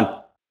 moving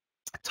on.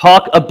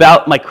 Talk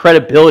about my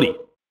credibility.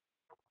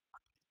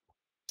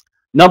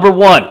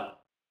 #1,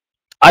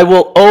 I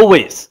will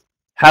always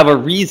have a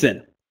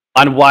reason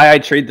on why I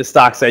trade the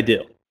stocks I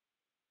do.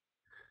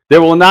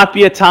 There will not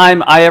be a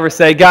time I ever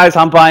say, guys,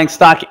 I'm buying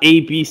stock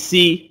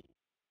ABC.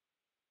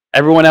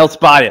 Everyone else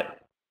buy it.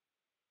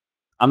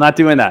 I'm not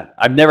doing that.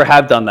 I've never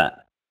have done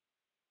that.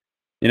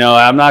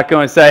 I'm not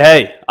going to say,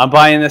 hey, I'm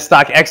buying this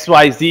stock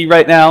XYZ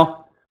right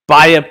now.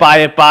 Buy it, buy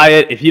it, buy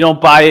it. If you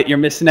don't buy it, you're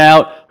missing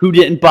out. Who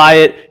didn't buy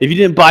it? If you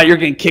didn't buy it, you're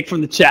getting kicked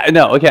from the chat.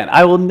 No, again,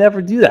 I will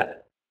never do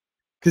that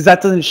because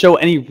that doesn't show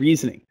any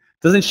reasoning.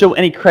 Doesn't show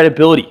any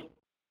credibility,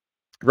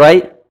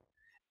 right?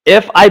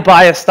 If I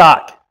buy a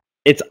stock,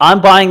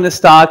 I'm buying the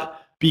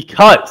stock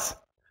because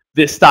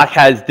this stock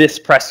has this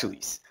press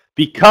release,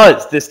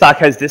 because this stock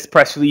has this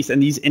press release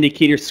and these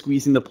indicators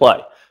squeezing the play,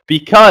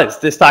 because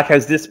this stock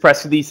has this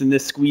press release and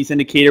this squeeze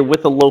indicator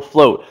with a low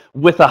float,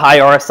 with a high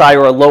RSI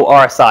or a low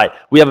RSI.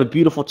 We have a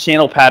beautiful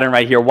channel pattern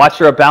right here.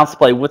 Watch your bounce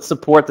play with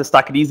support. The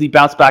stock could easily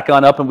bounce back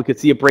on up and we could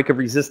see a break of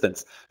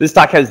resistance. This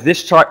stock has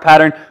this chart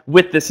pattern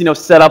with this,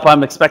 setup.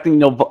 I'm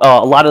expecting, a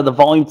lot of the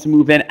volume to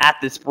move in at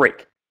this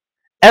break.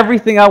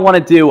 Everything I want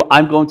to do,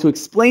 I'm going to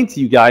explain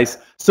to you guys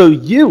so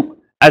you,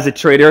 as a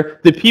trader,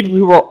 the people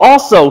who are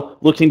also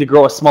looking to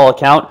grow a small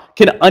account,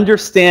 can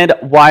understand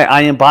why I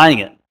am buying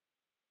it,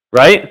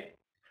 right?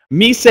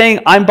 Me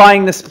saying I'm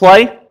buying this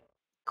play,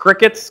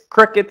 crickets,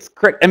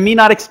 and me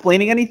not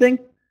explaining anything,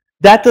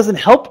 that doesn't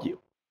help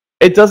you.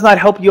 It does not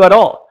help you at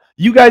all.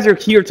 You guys are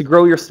here to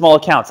grow your small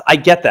accounts. I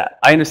get that.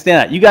 I understand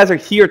that. You guys are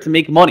here to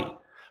make money,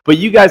 but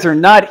you guys are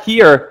not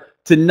here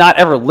to not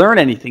ever learn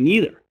anything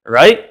either,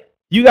 right?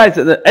 You guys,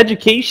 the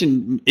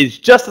education is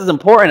just as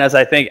important as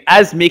I think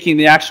as making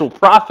the actual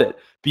profit,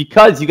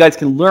 because you guys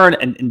can learn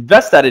and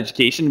invest that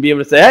education and be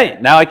able to say, hey,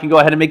 now I can go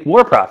ahead and make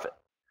more profit,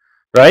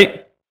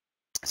 right?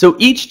 So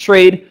each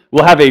trade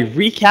will have a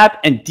recap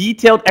and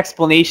detailed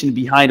explanation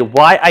behind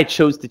why I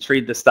chose to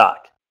trade the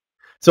stock.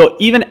 So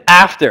even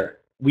after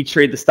we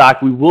trade the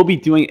stock, we will be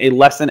doing a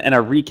lesson and a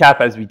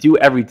recap as we do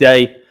every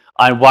day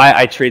on why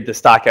I trade the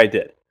stock I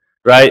did,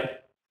 right?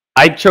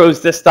 I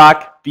chose this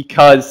stock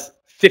because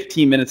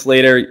 15 minutes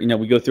later,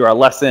 we go through our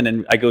lesson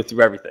and I go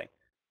through everything,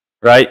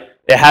 right?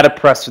 It had a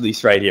press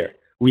release right here.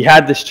 We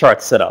had this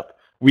chart set up.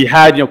 We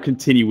had,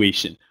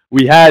 continuation.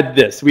 We had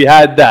this. We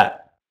had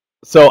that.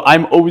 So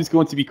I'm always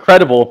going to be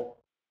credible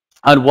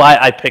on why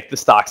I pick the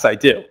stocks I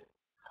do,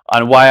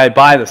 on why I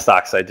buy the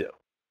stocks I do.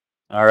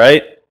 All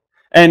right.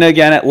 And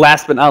again,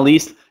 last but not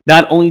least,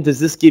 not only does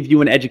this give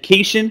you an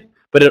education,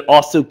 but it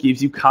also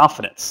gives you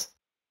confidence,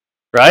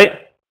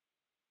 right?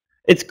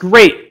 It's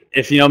great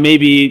if,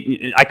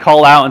 maybe I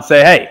call out and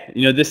say,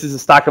 hey, this is a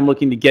stock I'm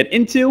looking to get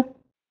into.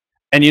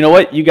 And you know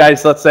what? You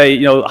guys, let's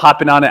say,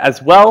 hopping on it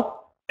as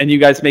well, and you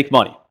guys make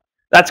money.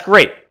 That's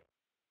great.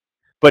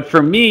 But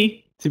for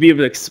me to be able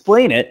to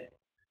explain it,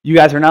 you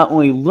guys are not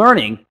only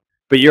learning,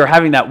 but you're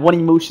having that one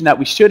emotion that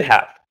we should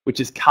have, which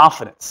is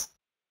confidence.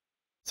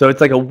 So it's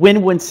like a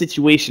win-win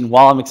situation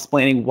while I'm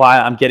explaining why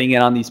I'm getting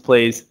in on these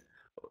plays,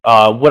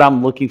 what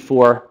I'm looking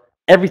for,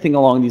 everything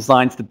along these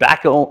lines to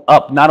back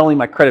up not only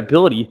my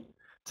credibility,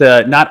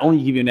 to not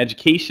only give you an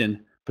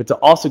education, but to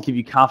also give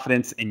you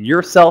confidence in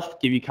yourself,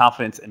 give you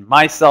confidence in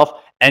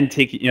myself, and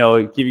give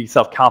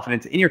yourself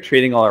confidence in your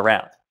trading all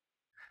around.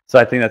 So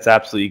I think that's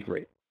absolutely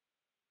great.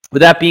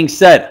 With that being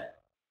said,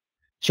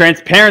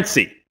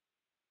 transparency.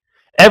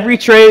 Every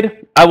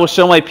trade, I will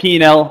show my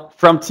P&L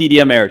from TD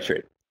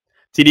Ameritrade.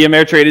 TD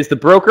Ameritrade is the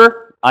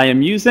broker I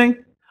am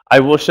using. I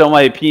will show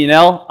my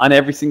P&L on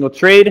every single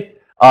trade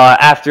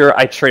after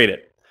I trade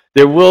it.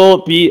 There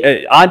will be,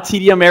 on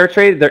TD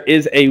Ameritrade, there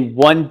is a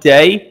 1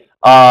 day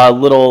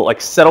little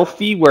settle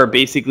fee where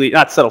basically,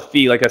 not settle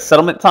fee, like a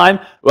settlement time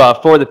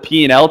for the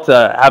P&L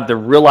to have the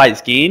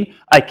realized gain.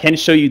 I can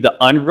show you the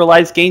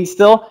unrealized gain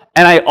still,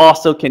 and I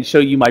also can show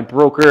you my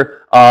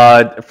broker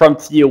from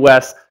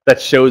TOS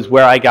that shows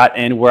where I got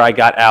in, where I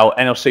got out,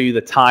 and it'll show you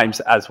the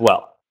times as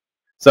well.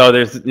 So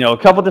there's a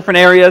couple different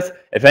areas.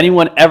 If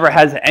anyone ever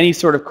has any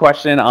sort of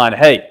question on,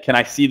 hey, can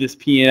I see this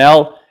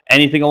P&L,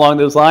 anything along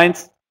those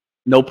lines,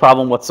 no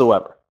problem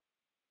whatsoever,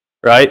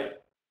 right?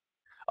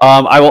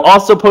 I will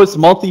also post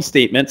monthly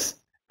statements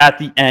at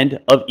the end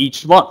of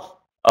each month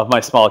of my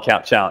small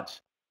account challenge.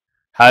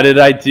 How did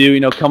I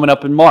do, coming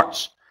up in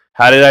March?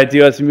 How did I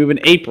do as we move in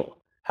April?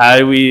 How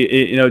do we,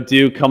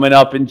 do coming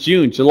up in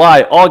June,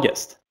 July,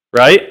 August,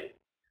 right?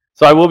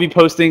 So I will be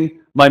posting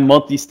my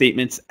monthly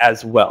statements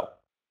as well.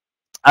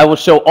 I will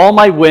show all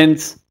my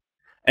wins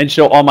and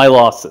show all my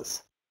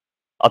losses.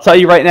 I'll tell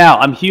you right now,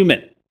 I'm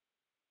human.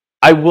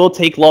 I will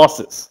take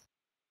losses,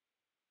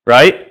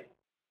 right?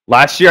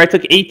 Last year, I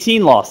took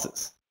 18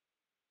 losses.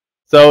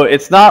 So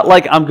it's not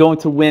like I'm going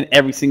to win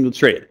every single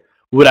trade.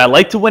 Would I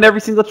like to win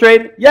every single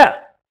trade? Yeah.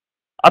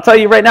 I'll tell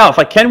you right now, if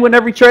I can win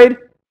every trade,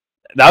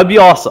 that would be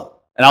awesome.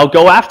 And I'll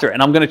go after it.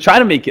 And I'm going to try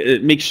to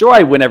make sure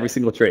I win every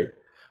single trade.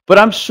 But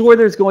I'm sure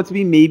there's going to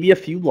be maybe a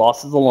few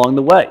losses along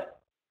the way.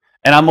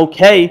 And I'm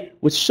okay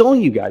with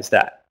showing you guys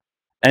that.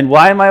 And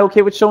why am I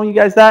okay with showing you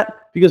guys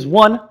that? Because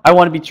one, I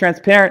want to be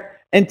transparent.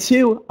 And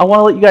two, I want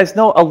to let you guys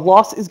know a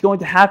loss is going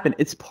to happen.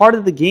 It's part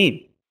of the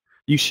game.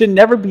 You should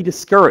never be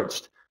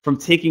discouraged from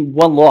taking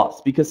one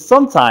loss, because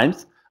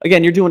sometimes,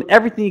 again, you're doing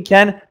everything you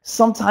can.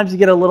 Sometimes you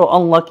get a little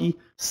unlucky.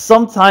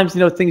 Sometimes,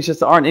 things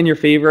just aren't in your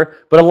favor.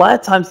 But a lot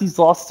of times these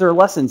losses are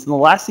lessons. And the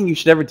last thing you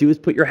should ever do is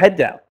put your head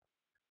down,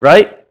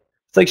 right?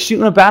 It's like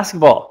shooting a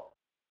basketball,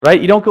 right?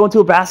 You don't go into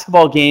a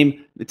basketball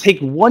game, take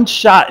one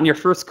shot in your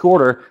first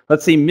quarter,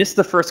 let's say miss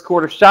the first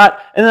quarter shot,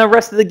 and then the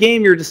rest of the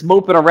game you're just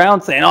moping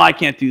around saying, oh, I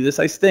can't do this,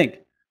 I stink.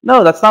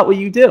 No, that's not what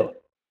you do.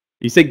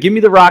 You say, give me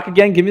the rock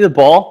again, give me the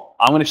ball,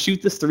 I'm going to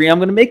shoot this three, I'm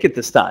going to make it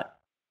this time,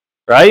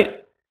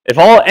 right? If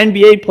all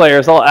NBA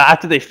players,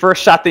 after they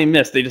first shot they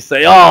missed, they just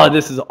say, oh,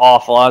 this is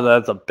awful, oh,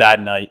 that's a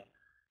bad night.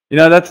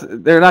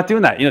 They're not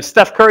doing that.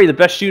 Steph Curry, the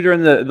best shooter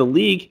in the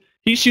league,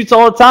 he shoots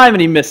all the time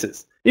and he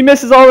misses. He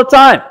misses all the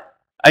time.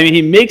 I mean,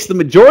 he makes the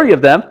majority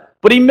of them,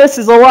 but he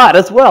misses a lot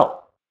as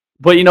well.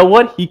 But you know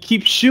what? He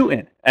keeps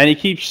shooting, and he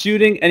keeps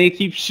shooting, and he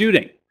keeps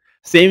shooting.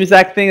 Same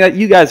exact thing that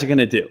you guys are going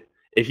to do.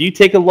 If you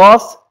take a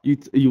loss,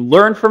 you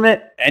learn from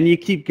it, and you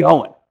keep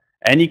going.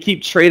 And you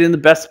keep trading the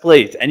best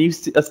plays, and you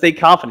stay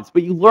confident.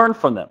 But you learn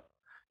from them.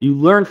 You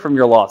learn from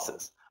your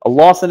losses. A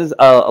loss is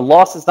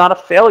not a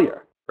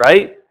failure,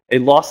 right? A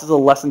loss is a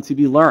lesson to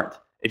be learned.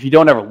 If you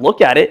don't ever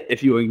look at it,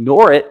 if you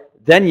ignore it,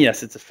 then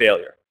yes, it's a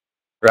failure,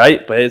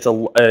 right? But it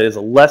is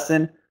a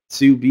lesson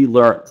to be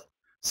learned.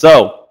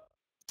 So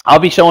I'll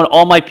be showing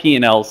all my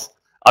P&Ls.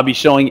 I'll be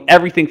showing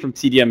everything from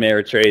TD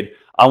Ameritrade.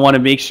 I want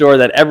to make sure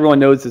that everyone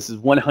knows this is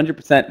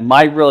 100%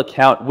 my real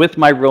account with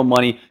my real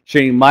money,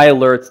 trading my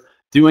alerts,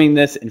 doing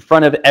this in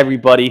front of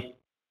everybody.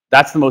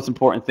 That's the most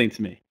important thing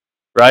to me,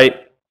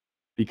 right?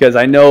 Because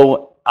I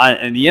know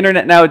on the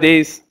internet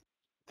nowadays,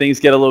 things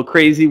get a little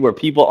crazy where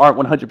people aren't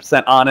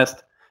 100%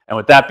 honest. And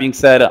with that being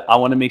said, I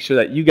want to make sure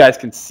that you guys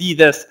can see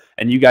this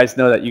and you guys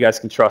know that you guys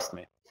can trust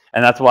me.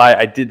 And that's why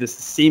I did this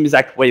the same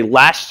exact way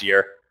last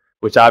year,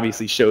 which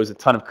obviously shows a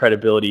ton of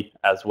credibility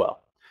as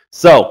well.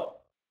 So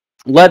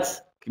let's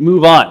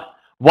move on.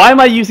 Why am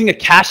I using a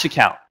cash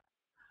account?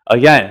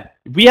 Again,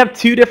 we have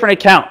two different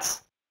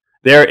accounts.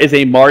 There is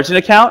a margin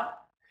account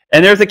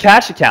and there's a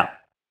cash account.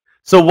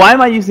 So why am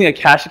I using a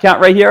cash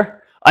account right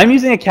here? I'm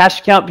using a cash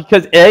account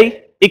because A,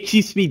 it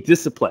keeps me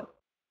disciplined.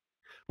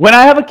 When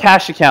I have a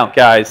cash account,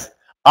 guys,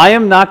 I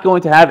am not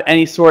going to have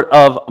any sort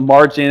of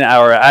margin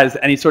or as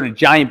any sort of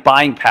giant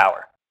buying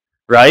power,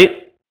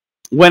 right?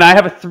 When I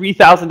have a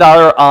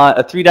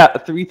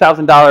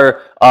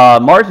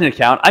 $3,000 margin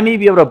account, I may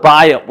be able to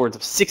buy upwards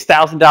of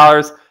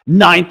 $6,000,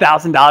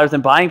 $9,000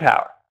 in buying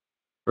power,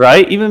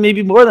 right? Even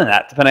maybe more than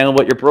that, depending on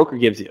what your broker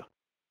gives you.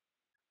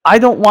 I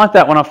don't want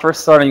that when I'm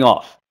first starting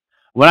off.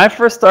 When I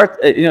first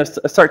start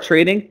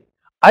trading,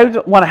 I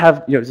want to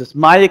have just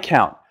my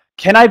account.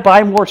 Can I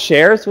buy more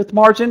shares with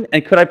margin?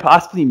 And could I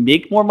possibly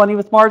make more money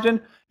with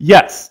margin?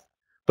 Yes.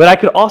 But I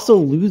could also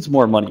lose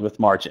more money with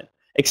margin,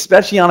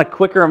 especially on a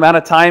quicker amount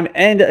of time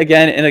and,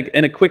 again,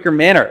 in a quicker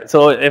manner.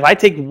 So if I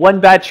take one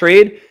bad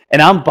trade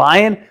and I'm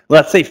buying,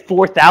 let's say,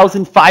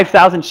 4,000,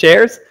 5,000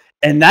 shares,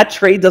 and that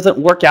trade doesn't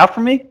work out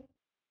for me,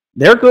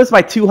 there goes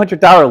my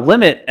 $200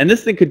 limit, and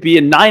this thing could be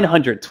a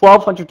 $900,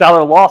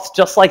 $1,200 loss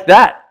just like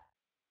that.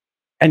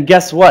 And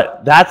guess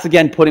what? That's,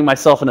 again, putting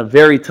myself in a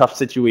very tough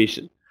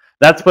situation.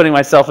 That's putting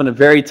myself in a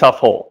very tough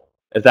hole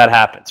if that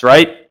happens,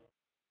 right?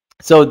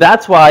 So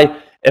that's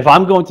why if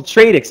I'm going to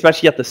trade,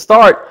 especially at the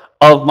start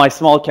of my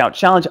small account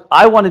challenge,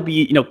 I want to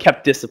be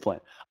kept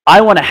disciplined.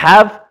 I want to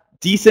have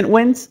decent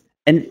wins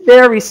and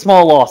very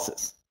small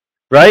losses,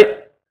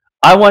 right?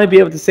 I want to be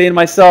able to say to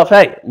myself,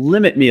 hey,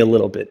 limit me a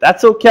little bit.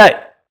 That's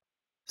okay.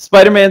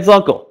 Spider-Man's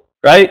uncle,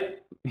 right?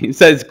 He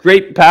says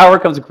great power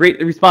comes with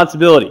great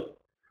responsibility.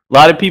 A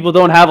lot of people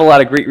don't have a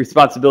lot of great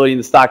responsibility in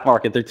the stock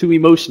market. They're too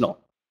emotional.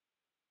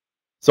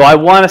 So I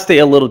want to stay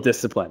a little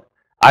disciplined.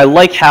 I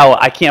like how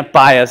I can't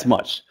buy as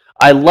much.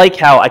 I like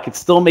how I could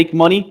still make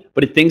money,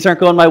 but if things aren't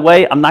going my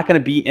way, I'm not going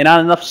to be in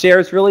on enough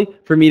shares really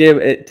for me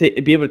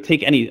to be able to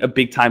take a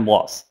big time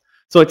loss.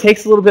 So it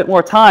takes a little bit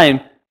more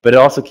time, but it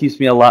also keeps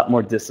me a lot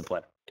more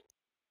disciplined.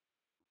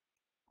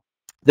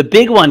 The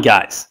big one,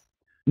 guys,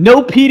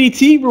 no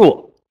PDT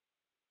rule,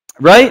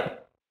 right?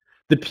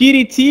 The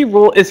PDT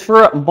rule is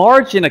for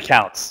margin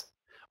accounts.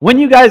 When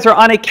you guys are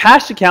on a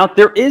cash account,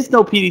 there is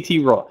no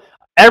PDT rule.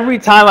 Every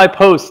time I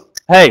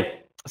post,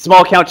 hey,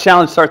 small account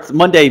challenge starts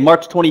Monday,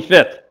 March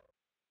 25th.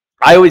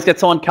 I always get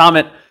someone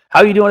comment,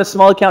 how are you doing a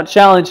small account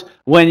challenge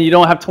when you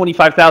don't have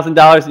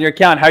 $25,000 in your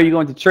account? How are you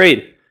going to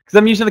trade? Because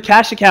I'm using the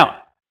cash account.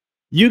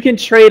 You can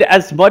trade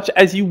as much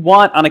as you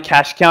want on a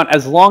cash account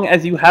as long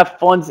as you have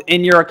funds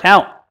in your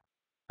account,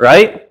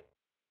 right?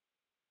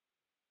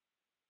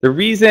 The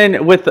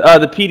reason with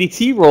the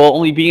PDT rule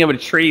only being able to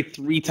trade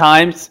 3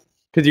 times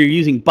because you're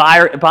using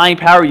buying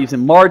power,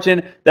 using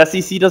margin. The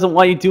SEC doesn't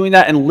want you doing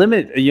that and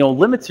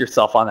limits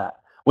yourself on that.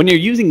 When you're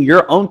using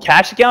your own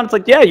cash account, it's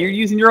like, yeah, you're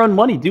using your own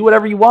money. Do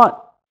whatever you want.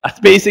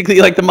 That's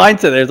basically like the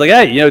mindset there. It's like,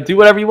 hey, do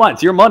whatever you want.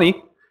 It's your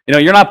money.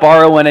 You're not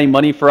borrowing any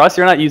money for us.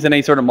 You're not using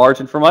any sort of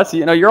margin from us.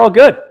 You're all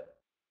good.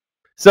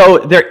 So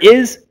there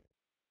is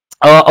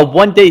a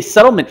one-day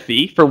settlement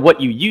fee for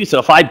what you use. So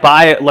if I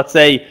buy, let's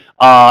say,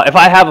 if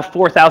I have a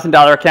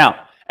 $4,000 account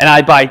and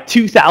I buy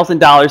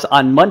 $2,000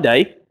 on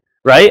Monday,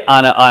 right,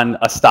 on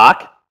a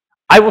stock,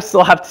 I will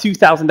still have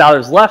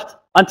 $2,000 left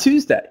on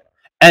Tuesday.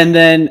 And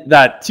then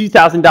that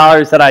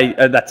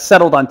 $2,000 that's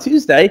settled on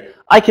Tuesday,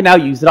 I can now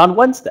use it on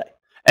Wednesday.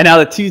 And now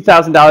the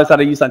 $2,000 that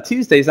I used on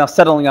Tuesday is now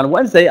settling on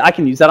Wednesday. I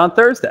can use that on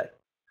Thursday.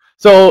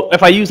 So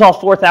if I use all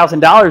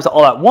 $4,000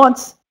 all at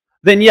once,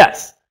 then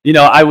yes,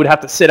 I would have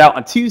to sit out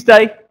on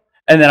Tuesday,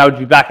 and then I would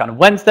be back on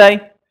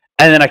Wednesday,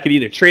 and then I could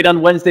either trade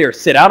on Wednesday or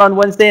sit out on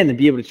Wednesday and then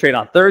be able to trade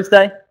on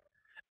Thursday.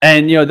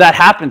 And that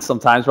happens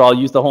sometimes where I'll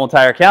use the whole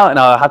entire account and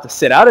I'll have to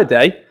sit out a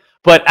day.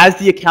 But as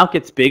the account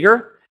gets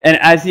bigger and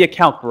as the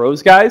account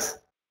grows, guys,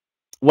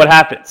 what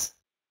happens?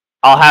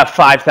 I'll have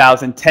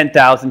 5,000,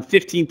 10,000,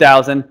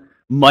 15,000.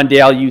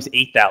 Monday I'll use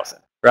 8,000,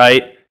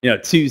 right?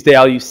 Tuesday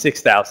I'll use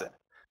 6,000.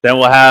 Then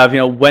we'll have,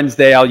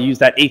 Wednesday I'll use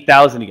that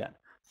 8,000 again.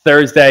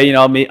 Thursday,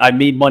 I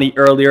made money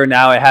earlier.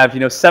 Now I have,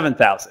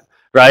 7,000,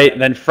 right? And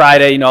then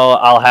Friday,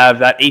 I'll have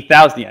that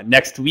 8,000 again.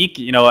 Next week,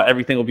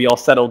 everything will be all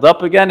settled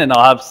up again, and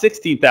I'll have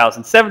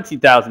 16,000,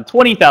 17,000,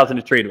 20,000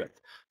 to trade with.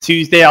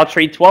 Tuesday, I'll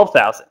trade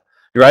 12,000,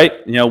 right?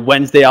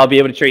 Wednesday, I'll be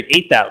able to trade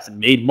 8,000.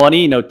 Made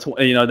money,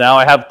 now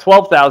I have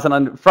 12,000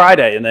 on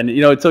Friday, and then,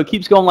 so it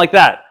keeps going like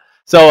that.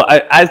 So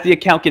as the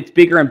account gets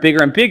bigger and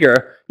bigger and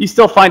bigger, you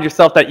still find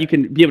yourself that you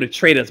can be able to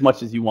trade as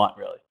much as you want,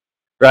 really.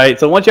 Right?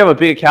 So once you have a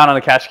big account on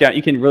a cash account,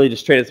 you can really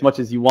just trade as much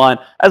as you want,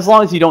 as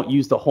long as you don't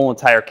use the whole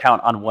entire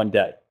account on one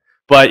day.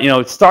 But,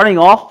 starting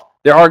off,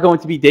 there are going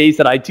to be days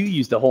that I do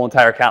use the whole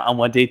entire account on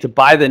one day to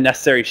buy the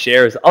necessary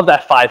shares of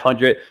that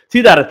 500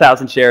 to that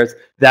 1,000 shares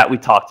that we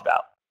talked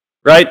about.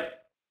 Right?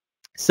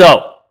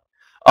 So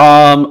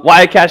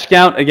Why a cash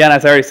account? Again,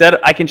 as I already said,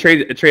 I can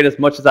trade as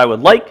much as I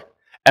would like,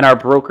 and our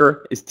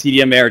broker is TD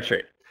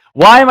Ameritrade.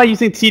 Why am I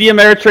using TD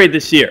Ameritrade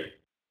this year?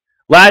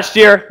 Last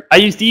year, I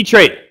used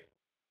E-Trade.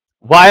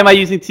 Why am I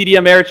using TD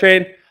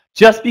Ameritrade?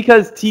 Just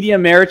because TD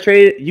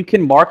Ameritrade, you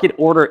can market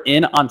order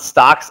in on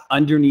stocks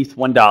underneath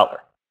 $1.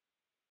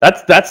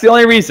 That's the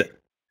only reason.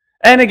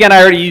 And again,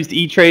 I already used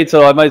E-Trade,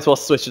 so I might as well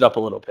switch it up a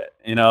little bit,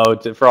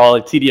 for all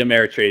the TD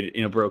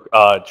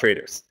Ameritrade,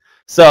 traders.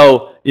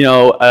 So,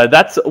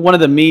 that's one of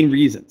the main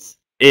reasons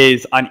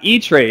is on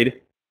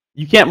E-Trade,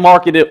 you can't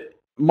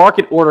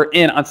market order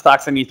in on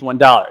stocks underneath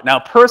 $1. Now,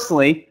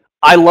 personally,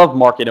 I love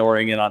market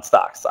ordering in on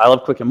stocks. I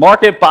love clicking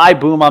market, buy,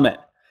 boom, I'm in.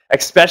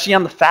 Especially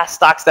on the fast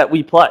stocks that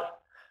we play,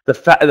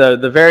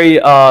 the very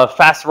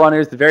fast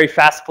runners, the very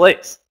fast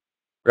plays,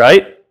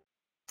 right?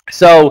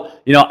 So,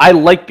 I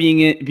like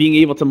being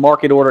able to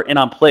market order in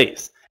on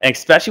plays, and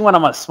especially when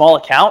I'm on a small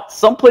account.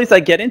 Some plays I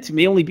get into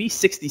may only be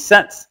 60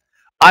 cents.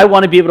 I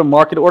want to be able to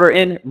market order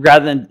in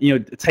rather than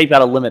type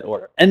out a limit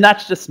order, and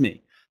that's just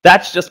me.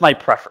 That's just my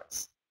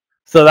preference.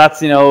 So that's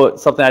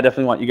something I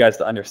definitely want you guys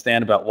to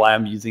understand about why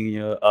I'm using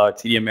a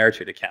TD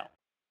Ameritrade account.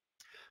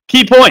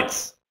 Key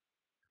points.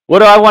 What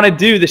do I want to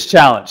do this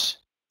challenge?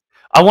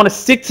 I want to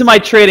stick to my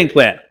trading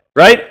plan,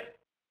 right?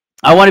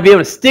 I want to be able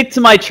to stick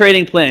to my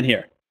trading plan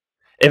here.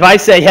 If I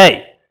say,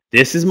 hey,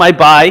 this is my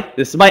buy,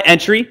 this is my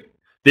entry,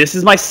 this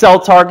is my sell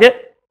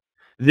target,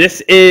 this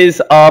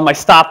is my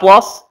stop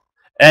loss,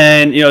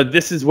 and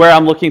this is where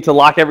I'm looking to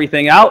lock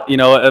everything out.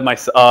 My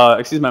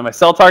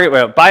sell target,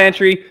 my buy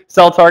entry,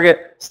 sell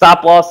target,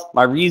 stop loss,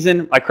 my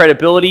reason, my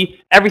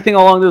credibility, everything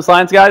along those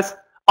lines, guys.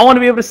 I want to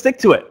be able to stick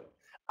to it.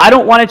 I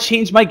don't want to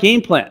change my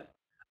game plan.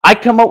 I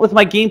come up with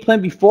my game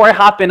plan before I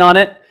hop in on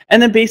it,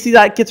 and then basically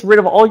that gets rid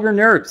of all your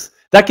nerves.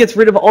 That gets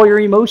rid of all your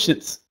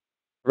emotions,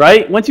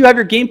 right? Once you have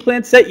your game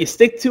plan set, you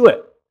stick to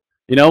it.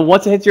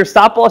 Once it hits your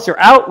stop loss, you're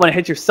out. When it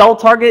hits your sell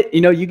target,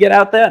 you get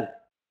out then,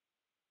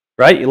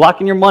 right? You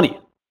lock in your money.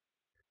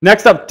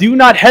 Next up, do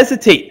not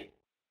hesitate,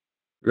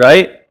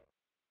 right?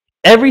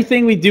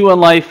 Everything we do in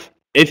life,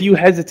 if you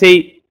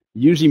hesitate,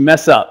 you usually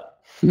mess up,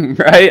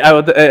 right?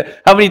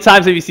 How many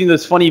times have you seen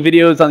those funny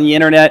videos on the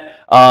internet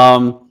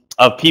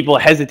of people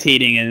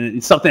hesitating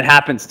and something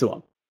happens to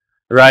them,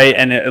 right?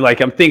 And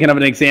I'm thinking of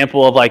an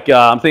example of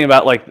I'm thinking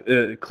about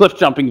cliff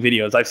jumping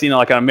videos. I've seen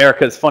on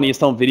America's Funniest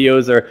Home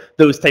Videos or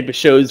those type of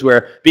shows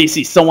where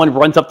basically someone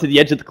runs up to the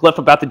edge of the cliff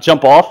about to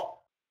jump off,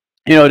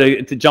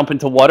 to jump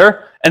into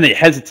water, and they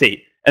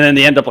hesitate. And then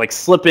they end up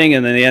slipping,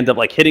 and then they end up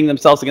hitting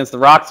themselves against the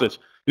rocks, which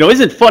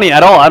isn't funny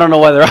at all. I don't know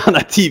why they're on a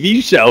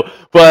TV show,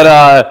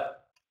 but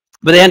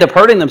they end up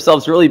hurting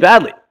themselves really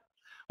badly.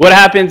 What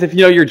happens if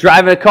you're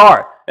driving a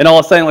car and all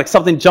of a sudden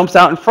something jumps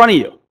out in front of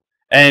you,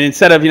 and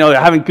instead of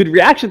having good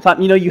reaction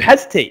time, you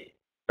hesitate,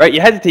 right? You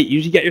hesitate. You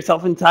usually get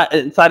yourself inside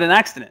an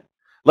accident.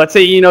 Let's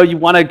say you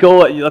want to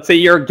go. Let's say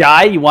you're a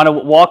guy, you want to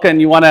walk and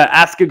you want to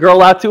ask a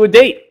girl out to a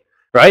date.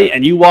 Right?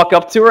 And you walk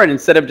up to her, and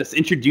instead of just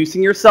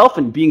introducing yourself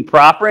and being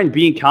proper and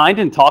being kind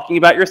and talking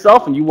about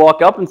yourself, and you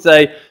walk up and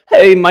say,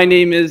 hey, my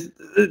name is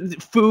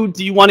food.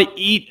 Do you want to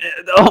eat?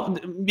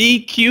 Me,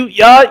 cute,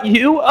 yeah,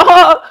 you?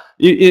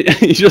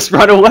 You just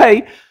run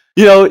away.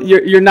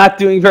 You're not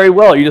doing very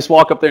well. You just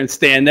walk up there and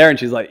stand there, and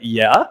she's like,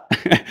 yeah?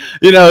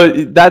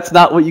 That's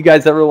not what you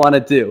guys ever want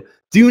to do.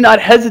 Do not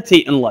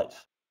hesitate in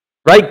life,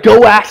 right?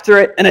 Go after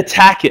it and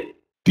attack it.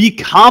 Be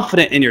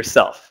confident in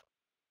yourself,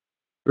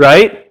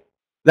 right?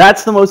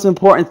 That's the most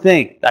important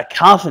thing, that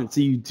confidence.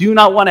 So you do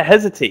not want to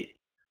hesitate.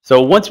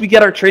 So once we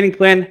get our trading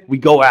plan, we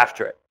go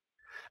after it.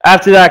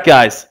 After that,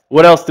 guys,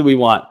 what else do we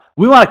want?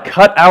 We want to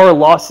cut our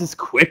losses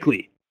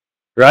quickly,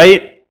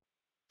 right?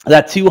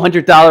 That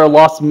 $200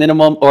 loss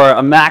minimum or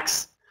a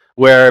max,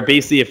 where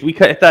basically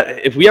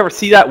if we ever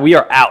see that, we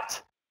are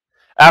out.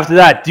 After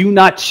that, do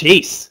not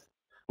chase.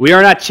 We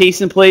are not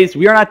chasing plays.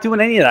 We are not doing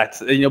any of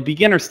that,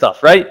 beginner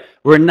stuff, right?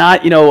 We're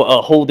not,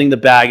 holding the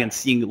bag and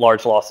seeing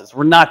large losses.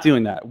 We're not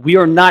doing that. We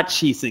are not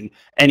chasing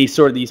any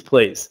sort of these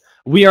plays.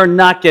 We are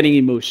not getting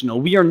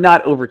emotional. We are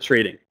not over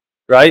trading,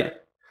 right?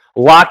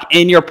 Lock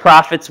in your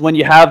profits when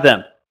you have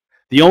them.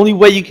 The only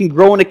way you can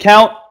grow an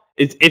account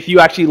is if you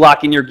actually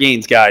lock in your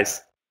gains,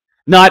 guys.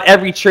 Not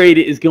every trade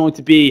is going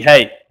to be,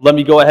 hey, let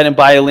me go ahead and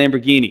buy a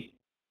Lamborghini,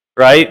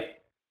 right?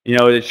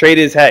 The trade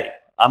is, hey,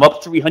 I'm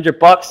up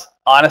 $300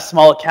 on a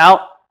small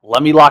account.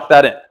 Let me lock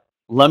that in.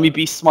 Let me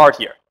be smart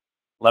here.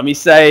 Let me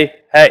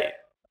say, hey,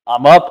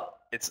 I'm up.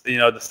 It's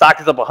the stock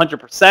is up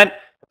 100%. I'll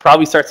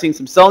probably start seeing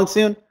some selling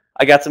soon.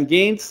 I got some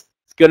gains.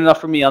 It's good enough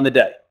for me on the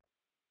day.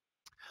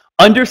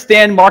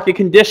 Understand market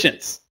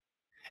conditions.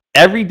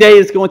 Every day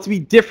is going to be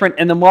different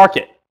in the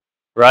market,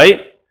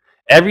 right?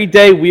 Every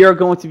day we are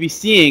going to be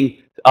seeing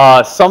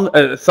some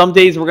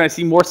days we're going to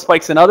see more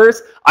spikes than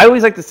others. I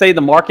always like to say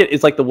the market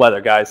is like the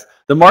weather, guys.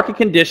 The market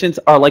conditions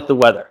are like the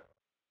weather.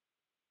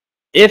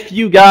 If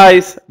you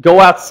guys go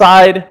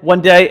outside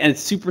one day and it's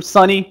super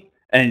sunny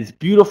and it's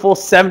beautiful,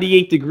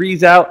 78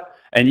 degrees out,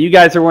 and you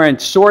guys are wearing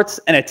shorts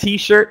and a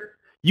t-shirt,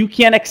 you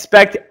can't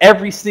expect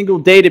every single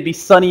day to be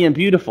sunny and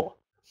beautiful.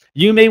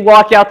 You may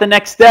walk out the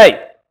next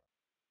day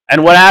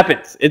And what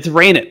happens? It's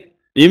raining.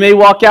 You may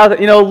walk out,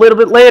 a little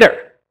bit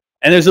later,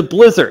 and there's a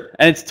blizzard,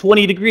 and it's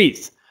 20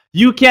 degrees.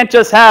 You can't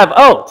just have,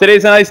 oh,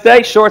 today's a nice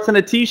day, shorts and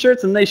a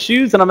t-shirts and nice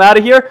shoes, and I'm out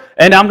of here,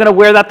 and I'm going to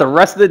wear that the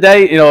rest of the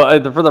day,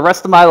 for the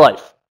rest of my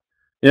life.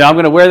 I'm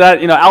going to wear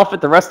that,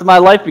 outfit the rest of my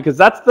life because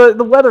that's the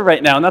weather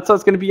right now, and that's how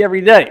it's going to be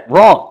every day.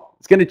 Wrong.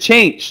 It's going to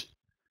change,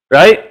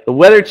 right? The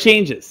weather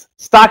changes.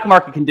 Stock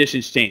market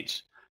conditions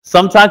change.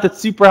 Sometimes it's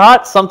super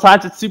hot.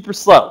 Sometimes it's super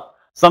slow.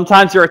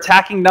 Sometimes you're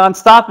attacking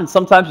nonstop, and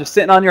sometimes you're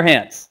sitting on your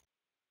hands,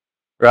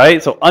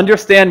 right? So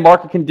understand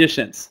market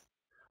conditions.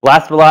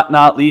 Last but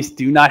not least,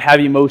 do not have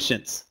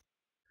emotions.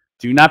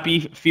 Do not be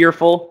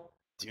fearful.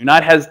 Do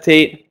not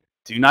hesitate.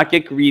 Do not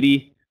get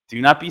greedy. Do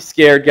not be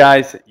scared,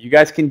 guys. You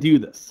guys can do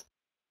this.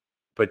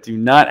 But do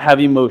not have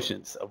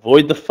emotions.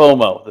 Avoid the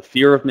FOMO, the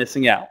fear of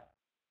missing out.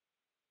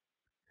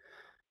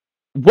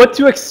 What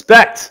to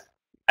expect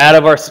out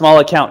of our small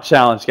account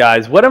challenge,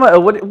 guys?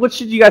 What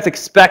should you guys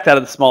expect out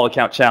of the small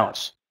account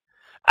challenge?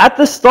 At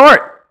the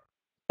start,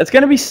 it's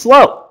going to be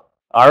slow.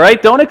 All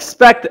right? Don't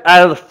expect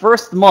out of the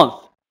first month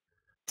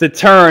to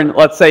turn,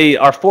 let's say,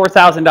 our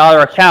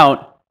 $4,000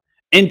 account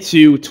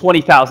into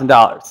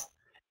 $20,000.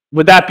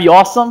 Would that be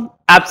awesome?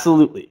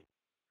 Absolutely.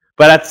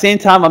 But at the same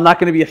time, I'm not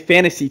going to be a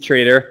fantasy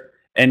trader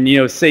and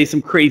say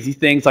some crazy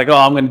things like, oh,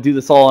 I'm going to do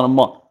this all in a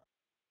month.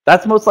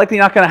 That's most likely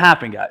not going to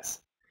happen,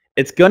 guys.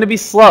 It's going to be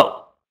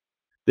slow.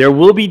 There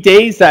will be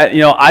days that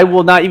I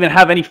will not even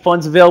have any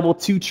funds available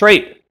to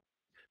trade.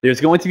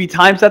 There's going to be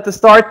times at the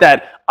start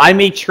that I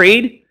may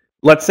trade,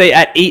 let's say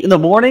at 8 in the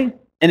morning,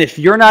 and if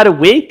you're not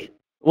awake,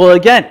 well,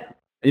 again,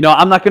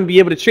 I'm not going to be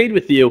able to trade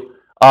with you,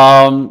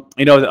 for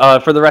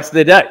the rest of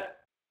the day,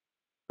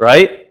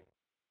 right?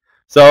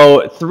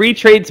 So 3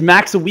 trades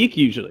max a week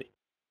usually,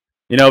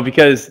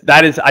 because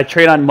I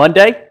trade on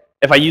Monday.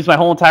 If I use my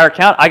whole entire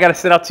account, I got to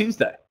sit out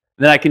Tuesday.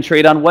 Then I can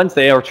trade on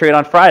Wednesday or trade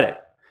on Friday.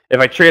 If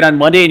I trade on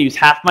Monday and use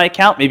half my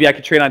account, maybe I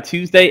could trade on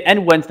Tuesday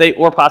and Wednesday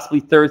or possibly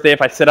Thursday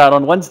if I sit out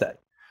on Wednesday.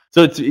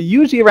 So it's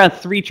usually around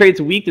 3 trades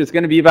a week. There's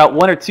going to be about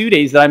 1 or 2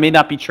 days that I may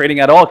not be trading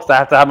at all because I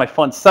have to have my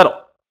funds settled.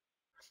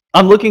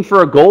 I'm looking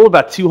for a goal of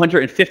about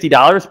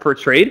 $250 per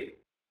trade.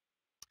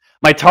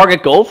 My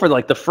target goal for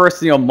the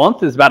first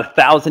month is about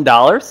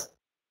 $1,000,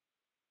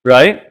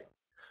 right?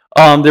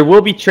 There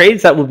will be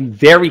trades that will be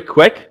very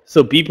quick,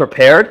 so be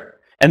prepared.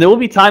 And there will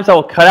be times I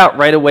will cut out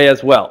right away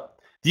as well.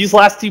 These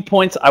last 2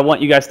 points I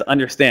want you guys to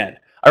understand.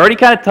 I already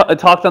kind of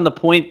talked on the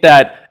point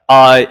that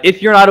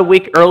if you're not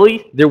awake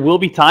early, there will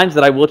be times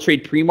that I will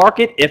trade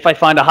pre-market. If I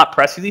find a hot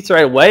press release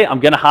right away, I'm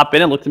going to hop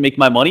in and look to make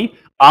my money.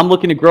 I'm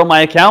looking to grow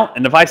my account,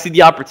 and if I see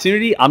the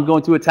opportunity, I'm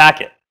going to attack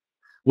it.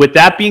 With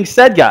that being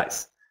said,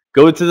 guys,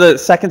 go to the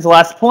second to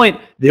last point.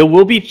 There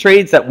will be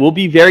trades that will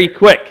be very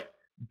quick.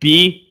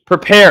 Be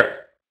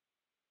prepared,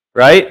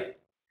 right?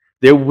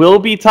 There will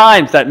be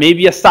times that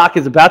maybe a stock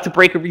is about to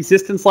break a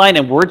resistance line,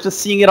 and we're just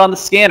seeing it on the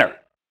scanner.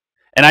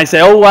 And I say,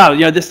 oh, wow,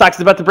 this stock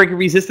is about to break a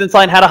resistance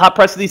line, had a hot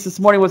press release this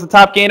morning, was a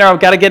top gainer. I've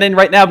got to get in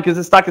right now because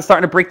this stock is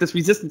starting to break this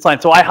resistance line.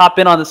 So I hop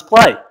in on this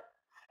play,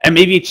 and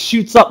maybe it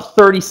shoots up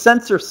 30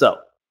 cents or so.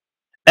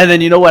 And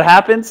then you know what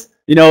happens?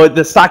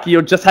 The stock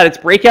just had its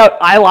breakout,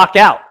 I lock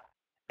out.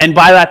 And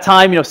by that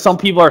time, some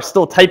people are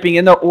still typing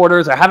in their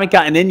orders or haven't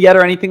gotten in yet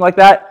or anything like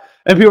that.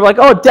 And people are like,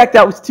 oh, Dek,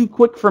 that was too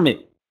quick for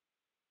me.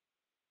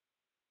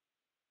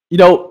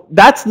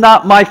 That's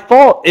not my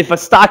fault if a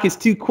stock is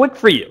too quick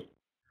for you.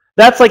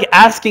 That's like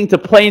asking to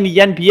play in the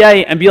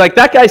NBA and be like,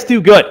 that guy's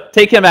too good.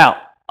 Take him out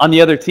on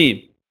the other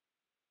team.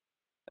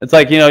 It's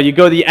like, you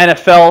go to the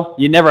NFL,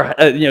 you never,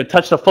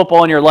 touched a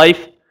football in your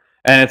life.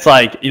 And it's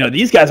like,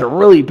 these guys are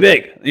really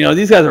big.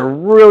 These guys are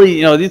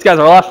really, these guys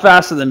are a lot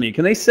faster than me.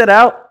 Can they sit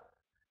out?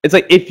 It's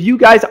like, if you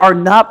guys are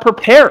not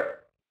prepared,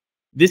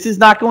 this is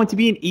not going to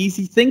be an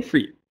easy thing for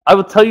you. I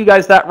will tell you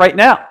guys that right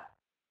now,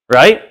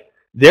 right?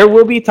 There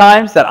will be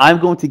times that I'm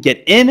going to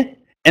get in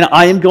and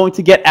I am going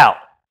to get out.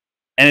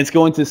 And it's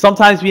going to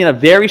sometimes be in a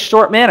very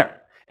short manner.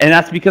 And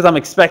that's because I'm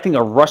expecting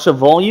a rush of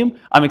volume.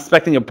 I'm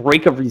expecting a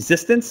break of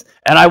resistance.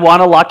 And I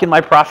want to lock in my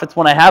profits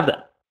when I have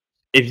them.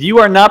 If you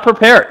are not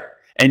prepared,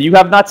 and you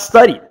have not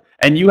studied,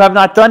 and you have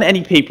not done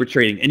any paper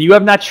trading, and you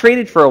have not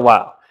traded for a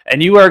while,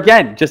 and you are,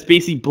 again, just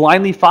basically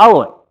blindly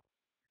following,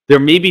 there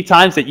may be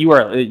times that you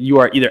are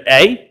either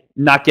A,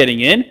 not getting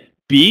in,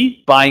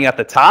 B, buying at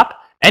the top,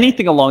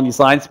 anything along these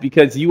lines,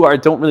 because you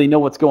don't really know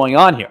what's going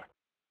on here.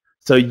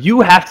 So you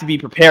have to be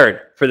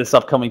prepared for this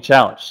upcoming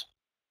challenge.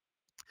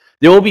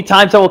 There will be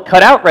times I will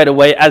cut out right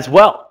away as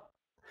well.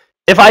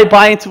 If I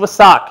buy into a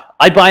stock,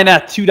 I buy in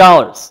at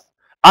 $2.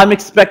 I'm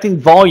expecting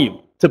volume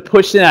to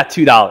push in at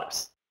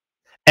 $2.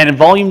 And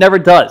volume never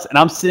does. And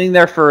I'm sitting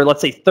there for,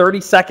 let's say,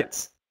 30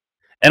 seconds.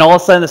 And all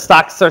of a sudden, the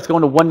stock starts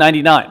going to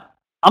 $199.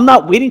 I'm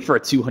not waiting for a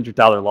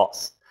 $200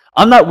 loss.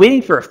 I'm not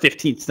waiting for a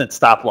 15-cent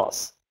stop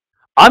loss.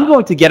 I'm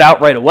going to get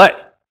out right away.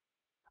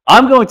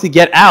 I'm going to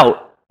get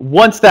out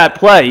once that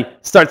play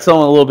starts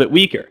selling a little bit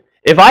weaker.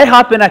 If I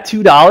hop in at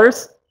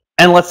 $2,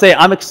 and let's say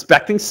I'm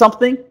expecting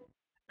something,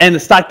 and the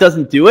stock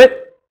doesn't do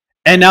it,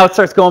 and now it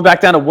starts going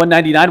back down to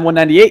 $199,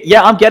 $198,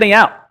 yeah, I'm getting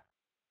out.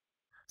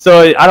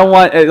 So I don't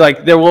want,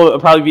 like, there will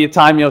probably be a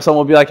time,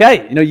 someone will be like,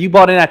 hey, you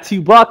bought in at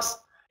 $2.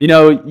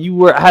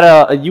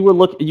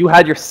 You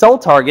had your sell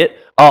target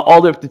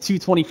all the way up to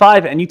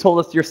 225, and you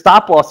told us your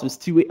stop loss was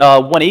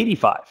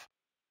 185.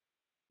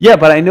 Yeah,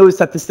 but I noticed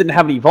that this didn't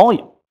have any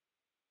volume.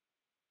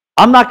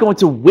 I'm not going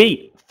to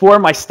wait for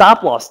my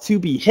stop loss to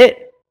be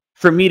hit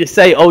for me to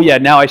say, oh yeah,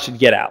 now I should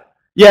get out.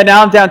 Yeah,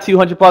 now I'm down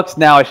 $200.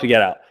 Now I should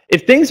get out.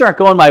 If things aren't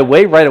going my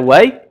way right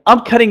away,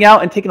 I'm cutting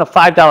out and taking a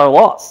 $5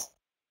 loss.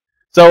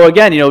 So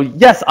again,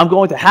 yes, I'm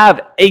going to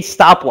have a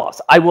stop loss.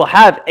 I will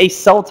have a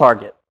sell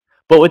target.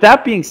 But with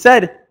that being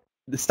said,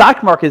 the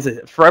stock market is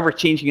a forever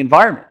changing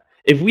environment.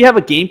 If we have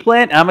a game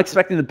plan and I'm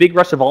expecting the big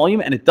rush of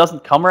volume and it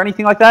doesn't come or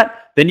anything like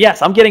that, then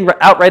yes, I'm getting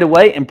out right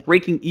away and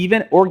breaking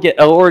even, or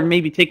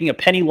maybe taking a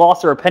penny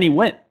loss or a penny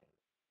win,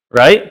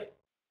 right?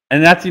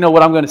 And that's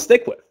what I'm going to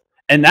stick with.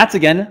 And that's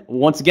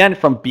once again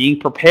from being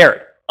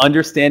prepared,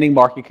 understanding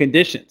market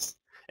conditions.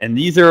 And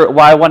these are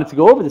why I wanted to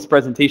go over this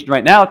presentation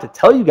right now, to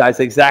tell you guys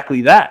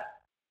exactly that,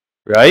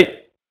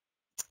 right?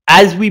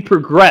 As we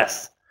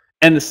progress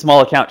in the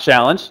small account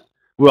challenge,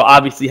 we'll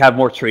obviously have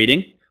more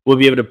trading. We'll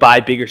be able to buy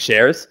bigger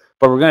shares,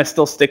 but we're going to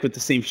still stick with the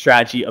same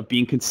strategy of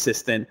being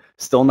consistent,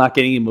 still not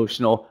getting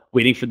emotional,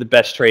 waiting for the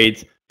best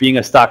trades, being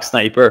a stock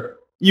sniper.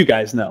 You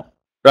guys know,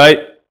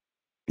 right?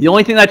 The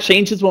only thing that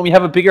changes when we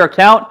have a bigger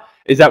account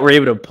is that we're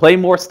able to play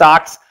more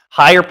stocks,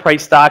 higher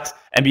price stocks,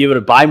 and be able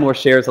to buy more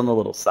shares on the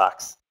little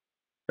stocks.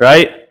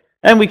 Right?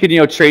 And we could,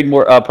 trade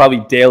more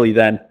probably daily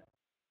then,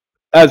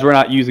 as we're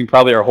not using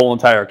probably our whole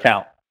entire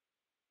account.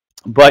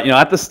 But,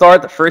 at the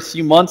start, the first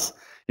few months,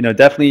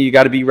 definitely you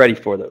got to be ready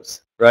for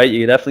those, right?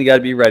 You definitely got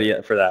to be ready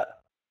for that.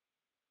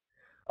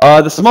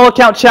 The small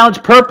account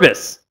challenge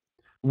purpose.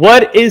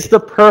 What is the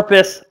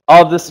purpose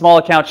of the small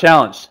account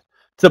challenge?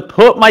 To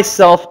put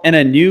myself in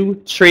a new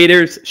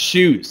trader's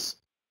shoes,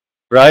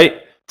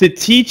 right? To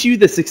teach you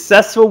the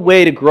successful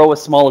way to grow a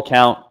small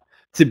account,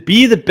 to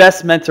be the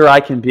best mentor I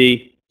can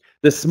be.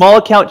 The small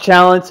account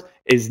challenge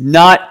is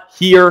not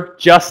here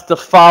just to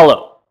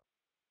follow.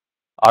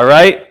 All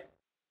right?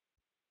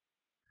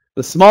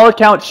 The small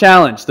account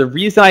challenge, the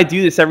reason I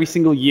do this every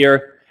single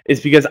year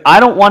is because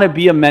I don't want to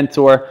be a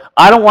mentor.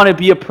 I don't want to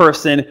be a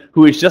person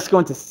who is just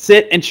going to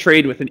sit and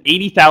trade with an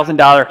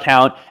 $80,000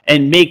 account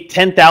and make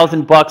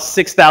 $10,000,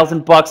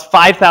 $6,000,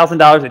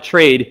 $5,000 a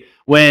trade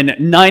when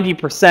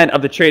 90%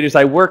 of the traders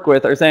I work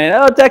with are saying,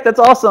 oh, Dek, that's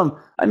awesome.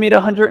 I made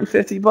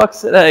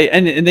 $150 today.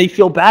 And they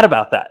feel bad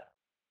about that.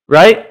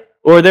 Right?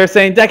 Or they're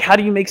saying, Dek, how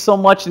do you make so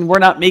much and we're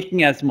not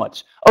making as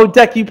much? Oh,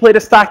 Dek, you played a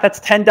stock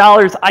that's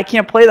 $10. I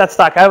can't play that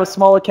stock. I have a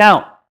small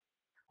account.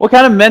 What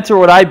kind of mentor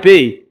would I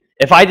be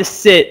if I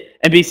just sit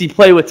and basically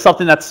play with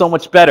something that's so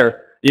much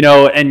better,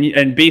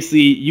 and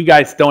basically you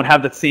guys don't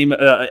have the same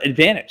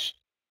advantage,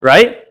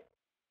 right?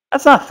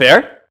 That's not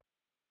fair.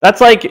 That's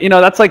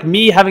like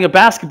me having a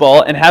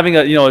basketball and having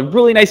a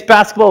really nice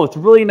basketball with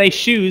really nice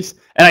shoes,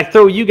 and I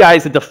throw you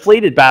guys a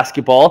deflated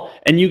basketball,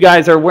 and you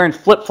guys are wearing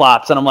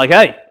flip-flops, and I'm like,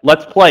 hey,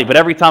 let's play. But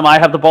every time I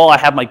have the ball, I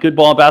have my good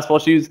ball and basketball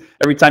shoes.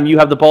 Every time you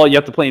have the ball, you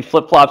have to play in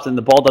flip-flops, and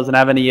the ball doesn't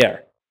have any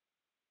air,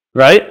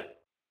 right?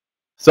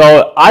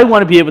 So I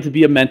want to be able to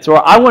be a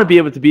mentor. I want to be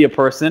able to be a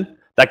person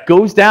that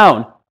goes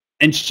down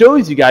and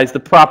shows you guys the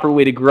proper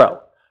way to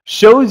grow,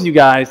 shows you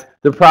guys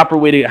the proper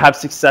way to have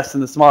success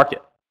in this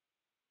market.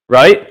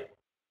 Right?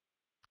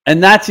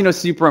 And that's,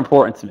 super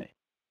important to me.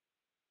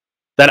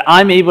 That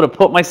I'm able to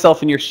put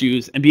myself in your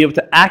shoes and be able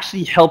to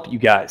actually help you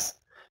guys.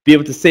 Be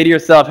able to say to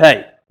yourself,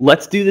 hey,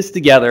 let's do this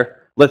together.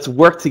 Let's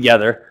work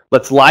together.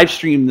 Let's live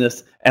stream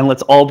this, and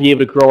let's all be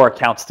able to grow our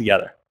accounts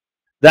together.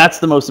 That's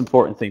the most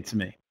important thing to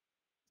me.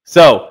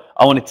 So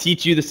I want to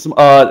teach you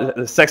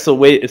the successful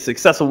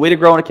way to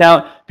grow an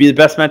account, be the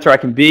best mentor I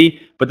can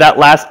be. But that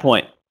last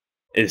point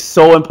is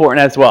so important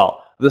as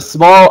well. The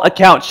small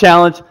account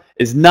challenge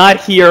is not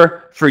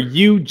here for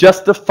you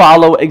just to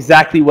follow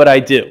exactly what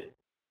I do,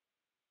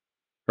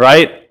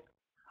 right?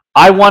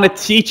 I want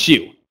to teach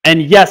you,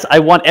 and yes, I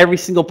want every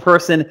single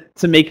person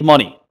to make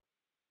money.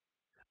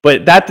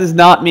 But that does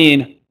not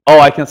mean,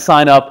 oh, I can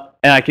sign up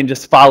and I can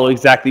just follow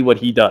exactly what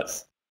he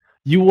does.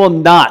 You will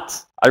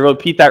not, I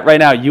repeat that right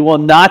now, you will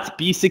not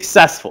be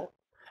successful,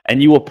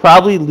 and you will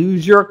probably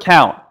lose your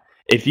account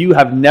if you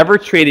have never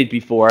traded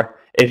before,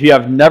 if you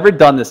have never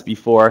done this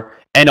before,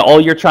 and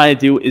all you're trying to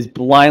do is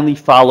blindly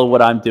follow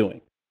what I'm doing.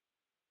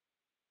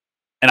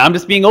 And I'm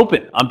just being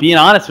open. I'm being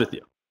honest with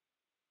you,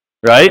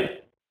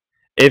 right?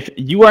 If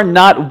you are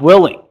not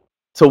willing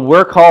to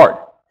work hard,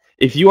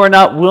 if you are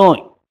not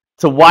willing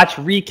to watch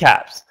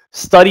recaps,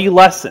 study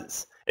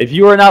lessons, if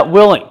you are not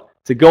willing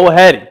to go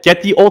ahead and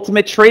get the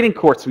ultimate trading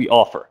course we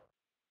offer,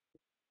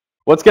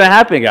 what's going to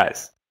happen,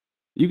 guys?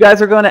 You guys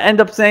are going to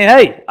end up saying,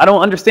 hey, I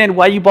don't understand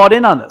why you bought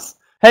in on this.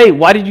 Hey,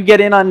 why did you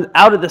get in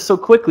out of this so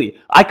quickly?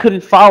 I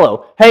couldn't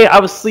follow. Hey, I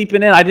was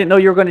sleeping in. I didn't know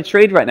you were going to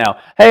trade right now.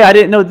 Hey, I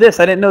didn't know this.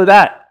 I didn't know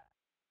that.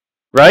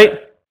 Right?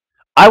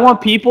 I want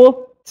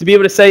people to be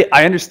able to say,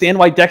 I understand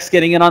why Dek's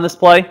getting in on this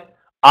play.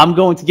 I'm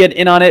going to get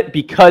in on it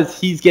because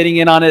he's getting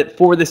in on it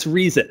for this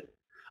reason.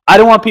 I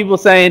don't want people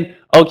saying,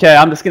 Okay,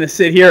 I'm just going to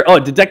sit here. Oh,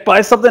 did Deck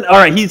buy something? All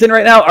right, he's in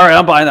right now. All right,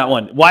 I'm buying that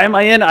one. Why am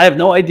I in? I have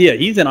no idea.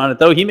 He's in on it,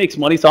 though. He makes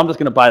money, so I'm just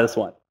going to buy this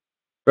one.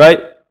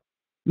 Right?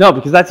 No,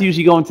 because that's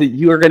usually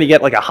you are going to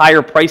get like a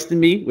higher price than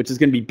me, which is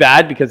going to be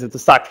bad because if the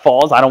stock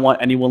falls, I don't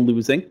want anyone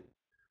losing.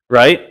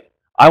 Right?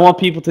 I want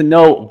people to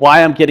know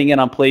why I'm getting in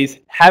on plays,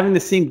 having the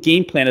same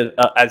game plan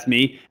as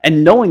me,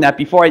 and knowing that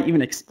before I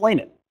even explain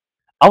it.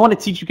 I want to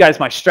teach you guys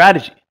my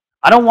strategy.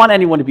 I don't want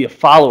anyone to be a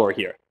follower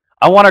here.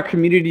 I want our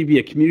community to be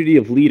a community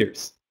of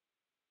leaders.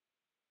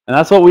 And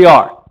that's what we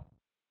are.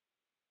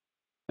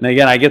 And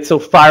again, I get so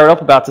fired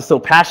up about this, so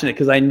passionate,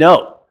 because I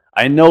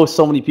know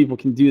so many people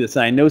can do this,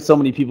 and I know so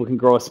many people can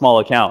grow a small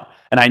account,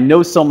 and I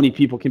know so many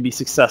people can be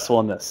successful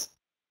in this.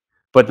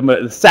 But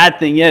the sad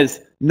thing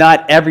is,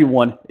 not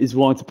everyone is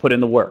willing to put in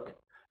the work.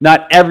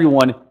 Not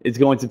everyone is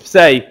going to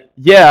say,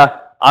 yeah,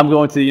 I'm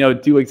going to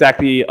do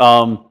exactly,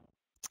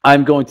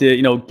 I'm going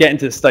to get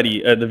into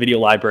study the video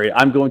library.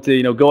 I'm going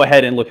to go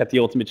ahead and look at the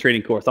Ultimate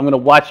Trading course. I'm going to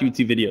watch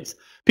YouTube videos.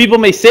 People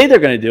may say they're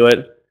going to do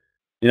it,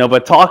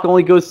 but talk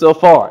only goes so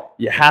far.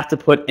 You have to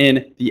put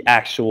in the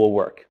actual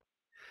work.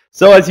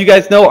 So as you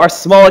guys know, our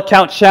small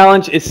account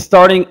challenge is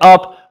starting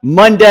up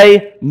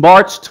Monday,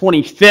 March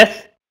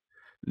 25th.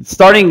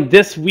 Starting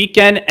this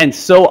weekend and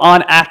so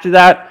on after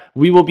that,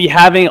 we will be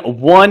having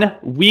 1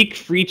 week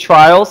free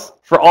trials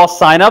for all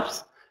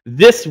signups.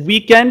 This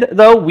weekend,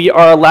 though, we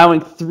are allowing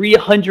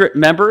 300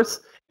 members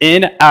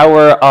in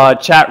our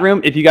chat room.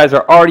 If you guys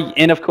are already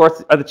in, of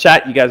course, the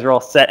chat, you guys are all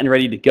set and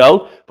ready to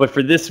go. But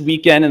for this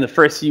weekend and the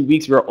first few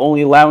weeks, we're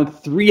only allowing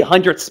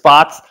 300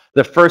 spots.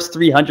 The first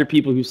 300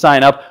 people who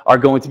sign up are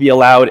going to be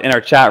allowed in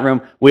our chat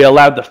room. We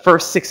allowed the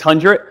first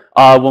 600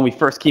 when we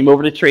first came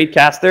over to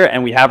Tradecaster,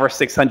 and we have our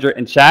 600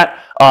 in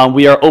chat.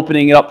 We are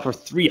opening it up for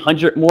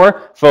 300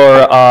 more for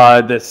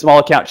the small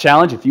account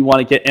challenge. If you want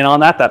to get in on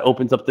that, that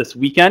opens up this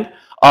weekend.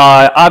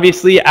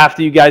 Obviously,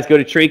 after you guys go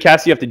to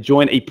Tradecaster, you have to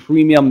join a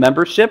premium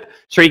membership.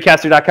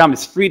 Tradecaster.com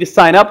is free to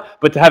sign up,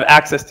 but to have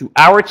access to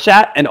our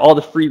chat and all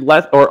the free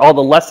all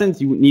the lessons,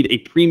 you need a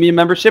premium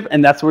membership,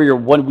 and that's where your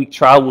 1 week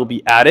trial will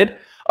be added.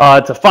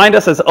 To find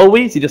us, as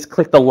always, you just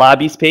click the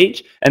lobbies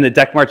page, and the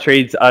Dekmar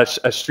Trades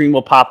stream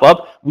will pop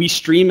up. We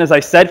stream, as I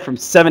said, from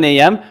 7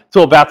 a.m.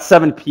 to about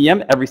 7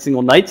 p.m. every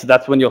single night, so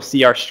that's when you'll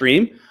see our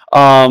stream.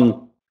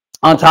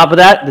 On top of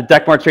that, the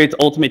Dekmar Trades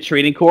Ultimate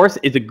Trading course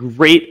is a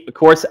great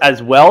course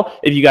as well.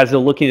 If you guys are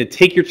looking to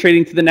take your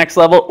trading to the next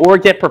level or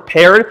get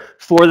prepared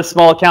for the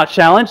small account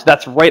challenge,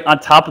 that's right on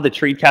top of the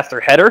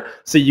Tradecaster header.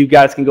 So you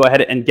guys can go ahead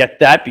and get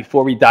that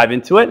before we dive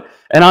into it.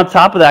 And on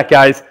top of that,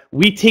 guys,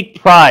 we take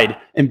pride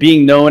in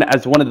being known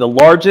as one of the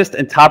largest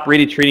and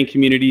top-rated trading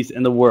communities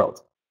in the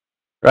world.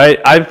 Right?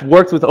 I've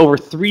worked with over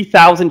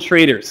 3,000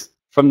 traders,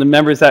 from the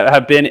members that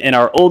have been in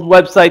our old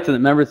website to the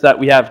members that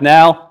we have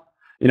now.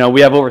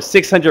 We have over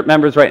 600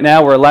 members right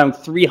now. We're allowing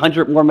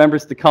 300 more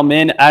members to come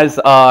in as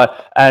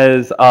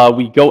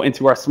we go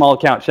into our small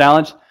account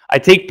challenge. I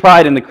take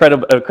pride in the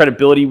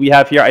credibility we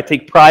have here. I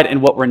take pride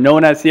in what we're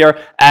known as here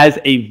as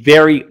a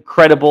very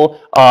credible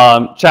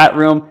chat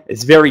room.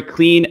 It's very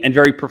clean and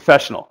very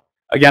professional.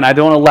 Again, I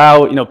don't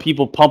allow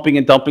people pumping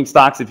and dumping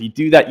stocks. If you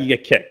do that, you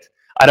get kicked.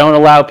 I don't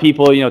allow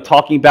people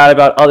talking bad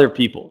about other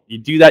people. You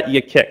do that,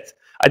 you get kicked.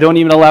 I don't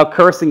even allow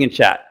cursing in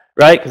chat.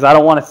 Right? Because I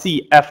don't want to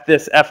see F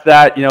this, F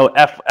that,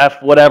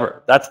 F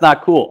whatever. That's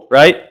not cool,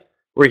 right?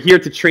 We're here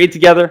to trade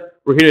together.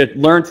 We're here to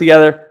learn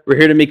together. We're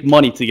here to make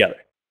money together.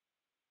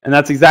 And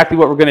that's exactly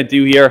what we're going to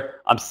do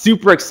here. I'm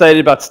super excited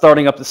about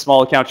starting up the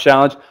small account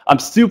challenge. I'm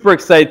super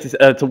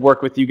excited to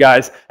work with you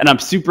guys, and I'm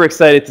super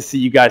excited to see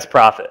you guys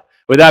profit.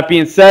 With that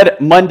being said,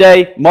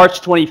 Monday,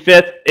 March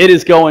 25th, it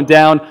is going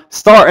down,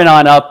 starting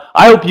on up.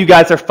 I hope you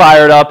guys are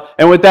fired up.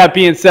 And with that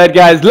being said,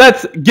 guys,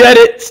 let's get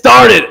it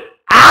started.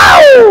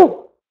 Ow!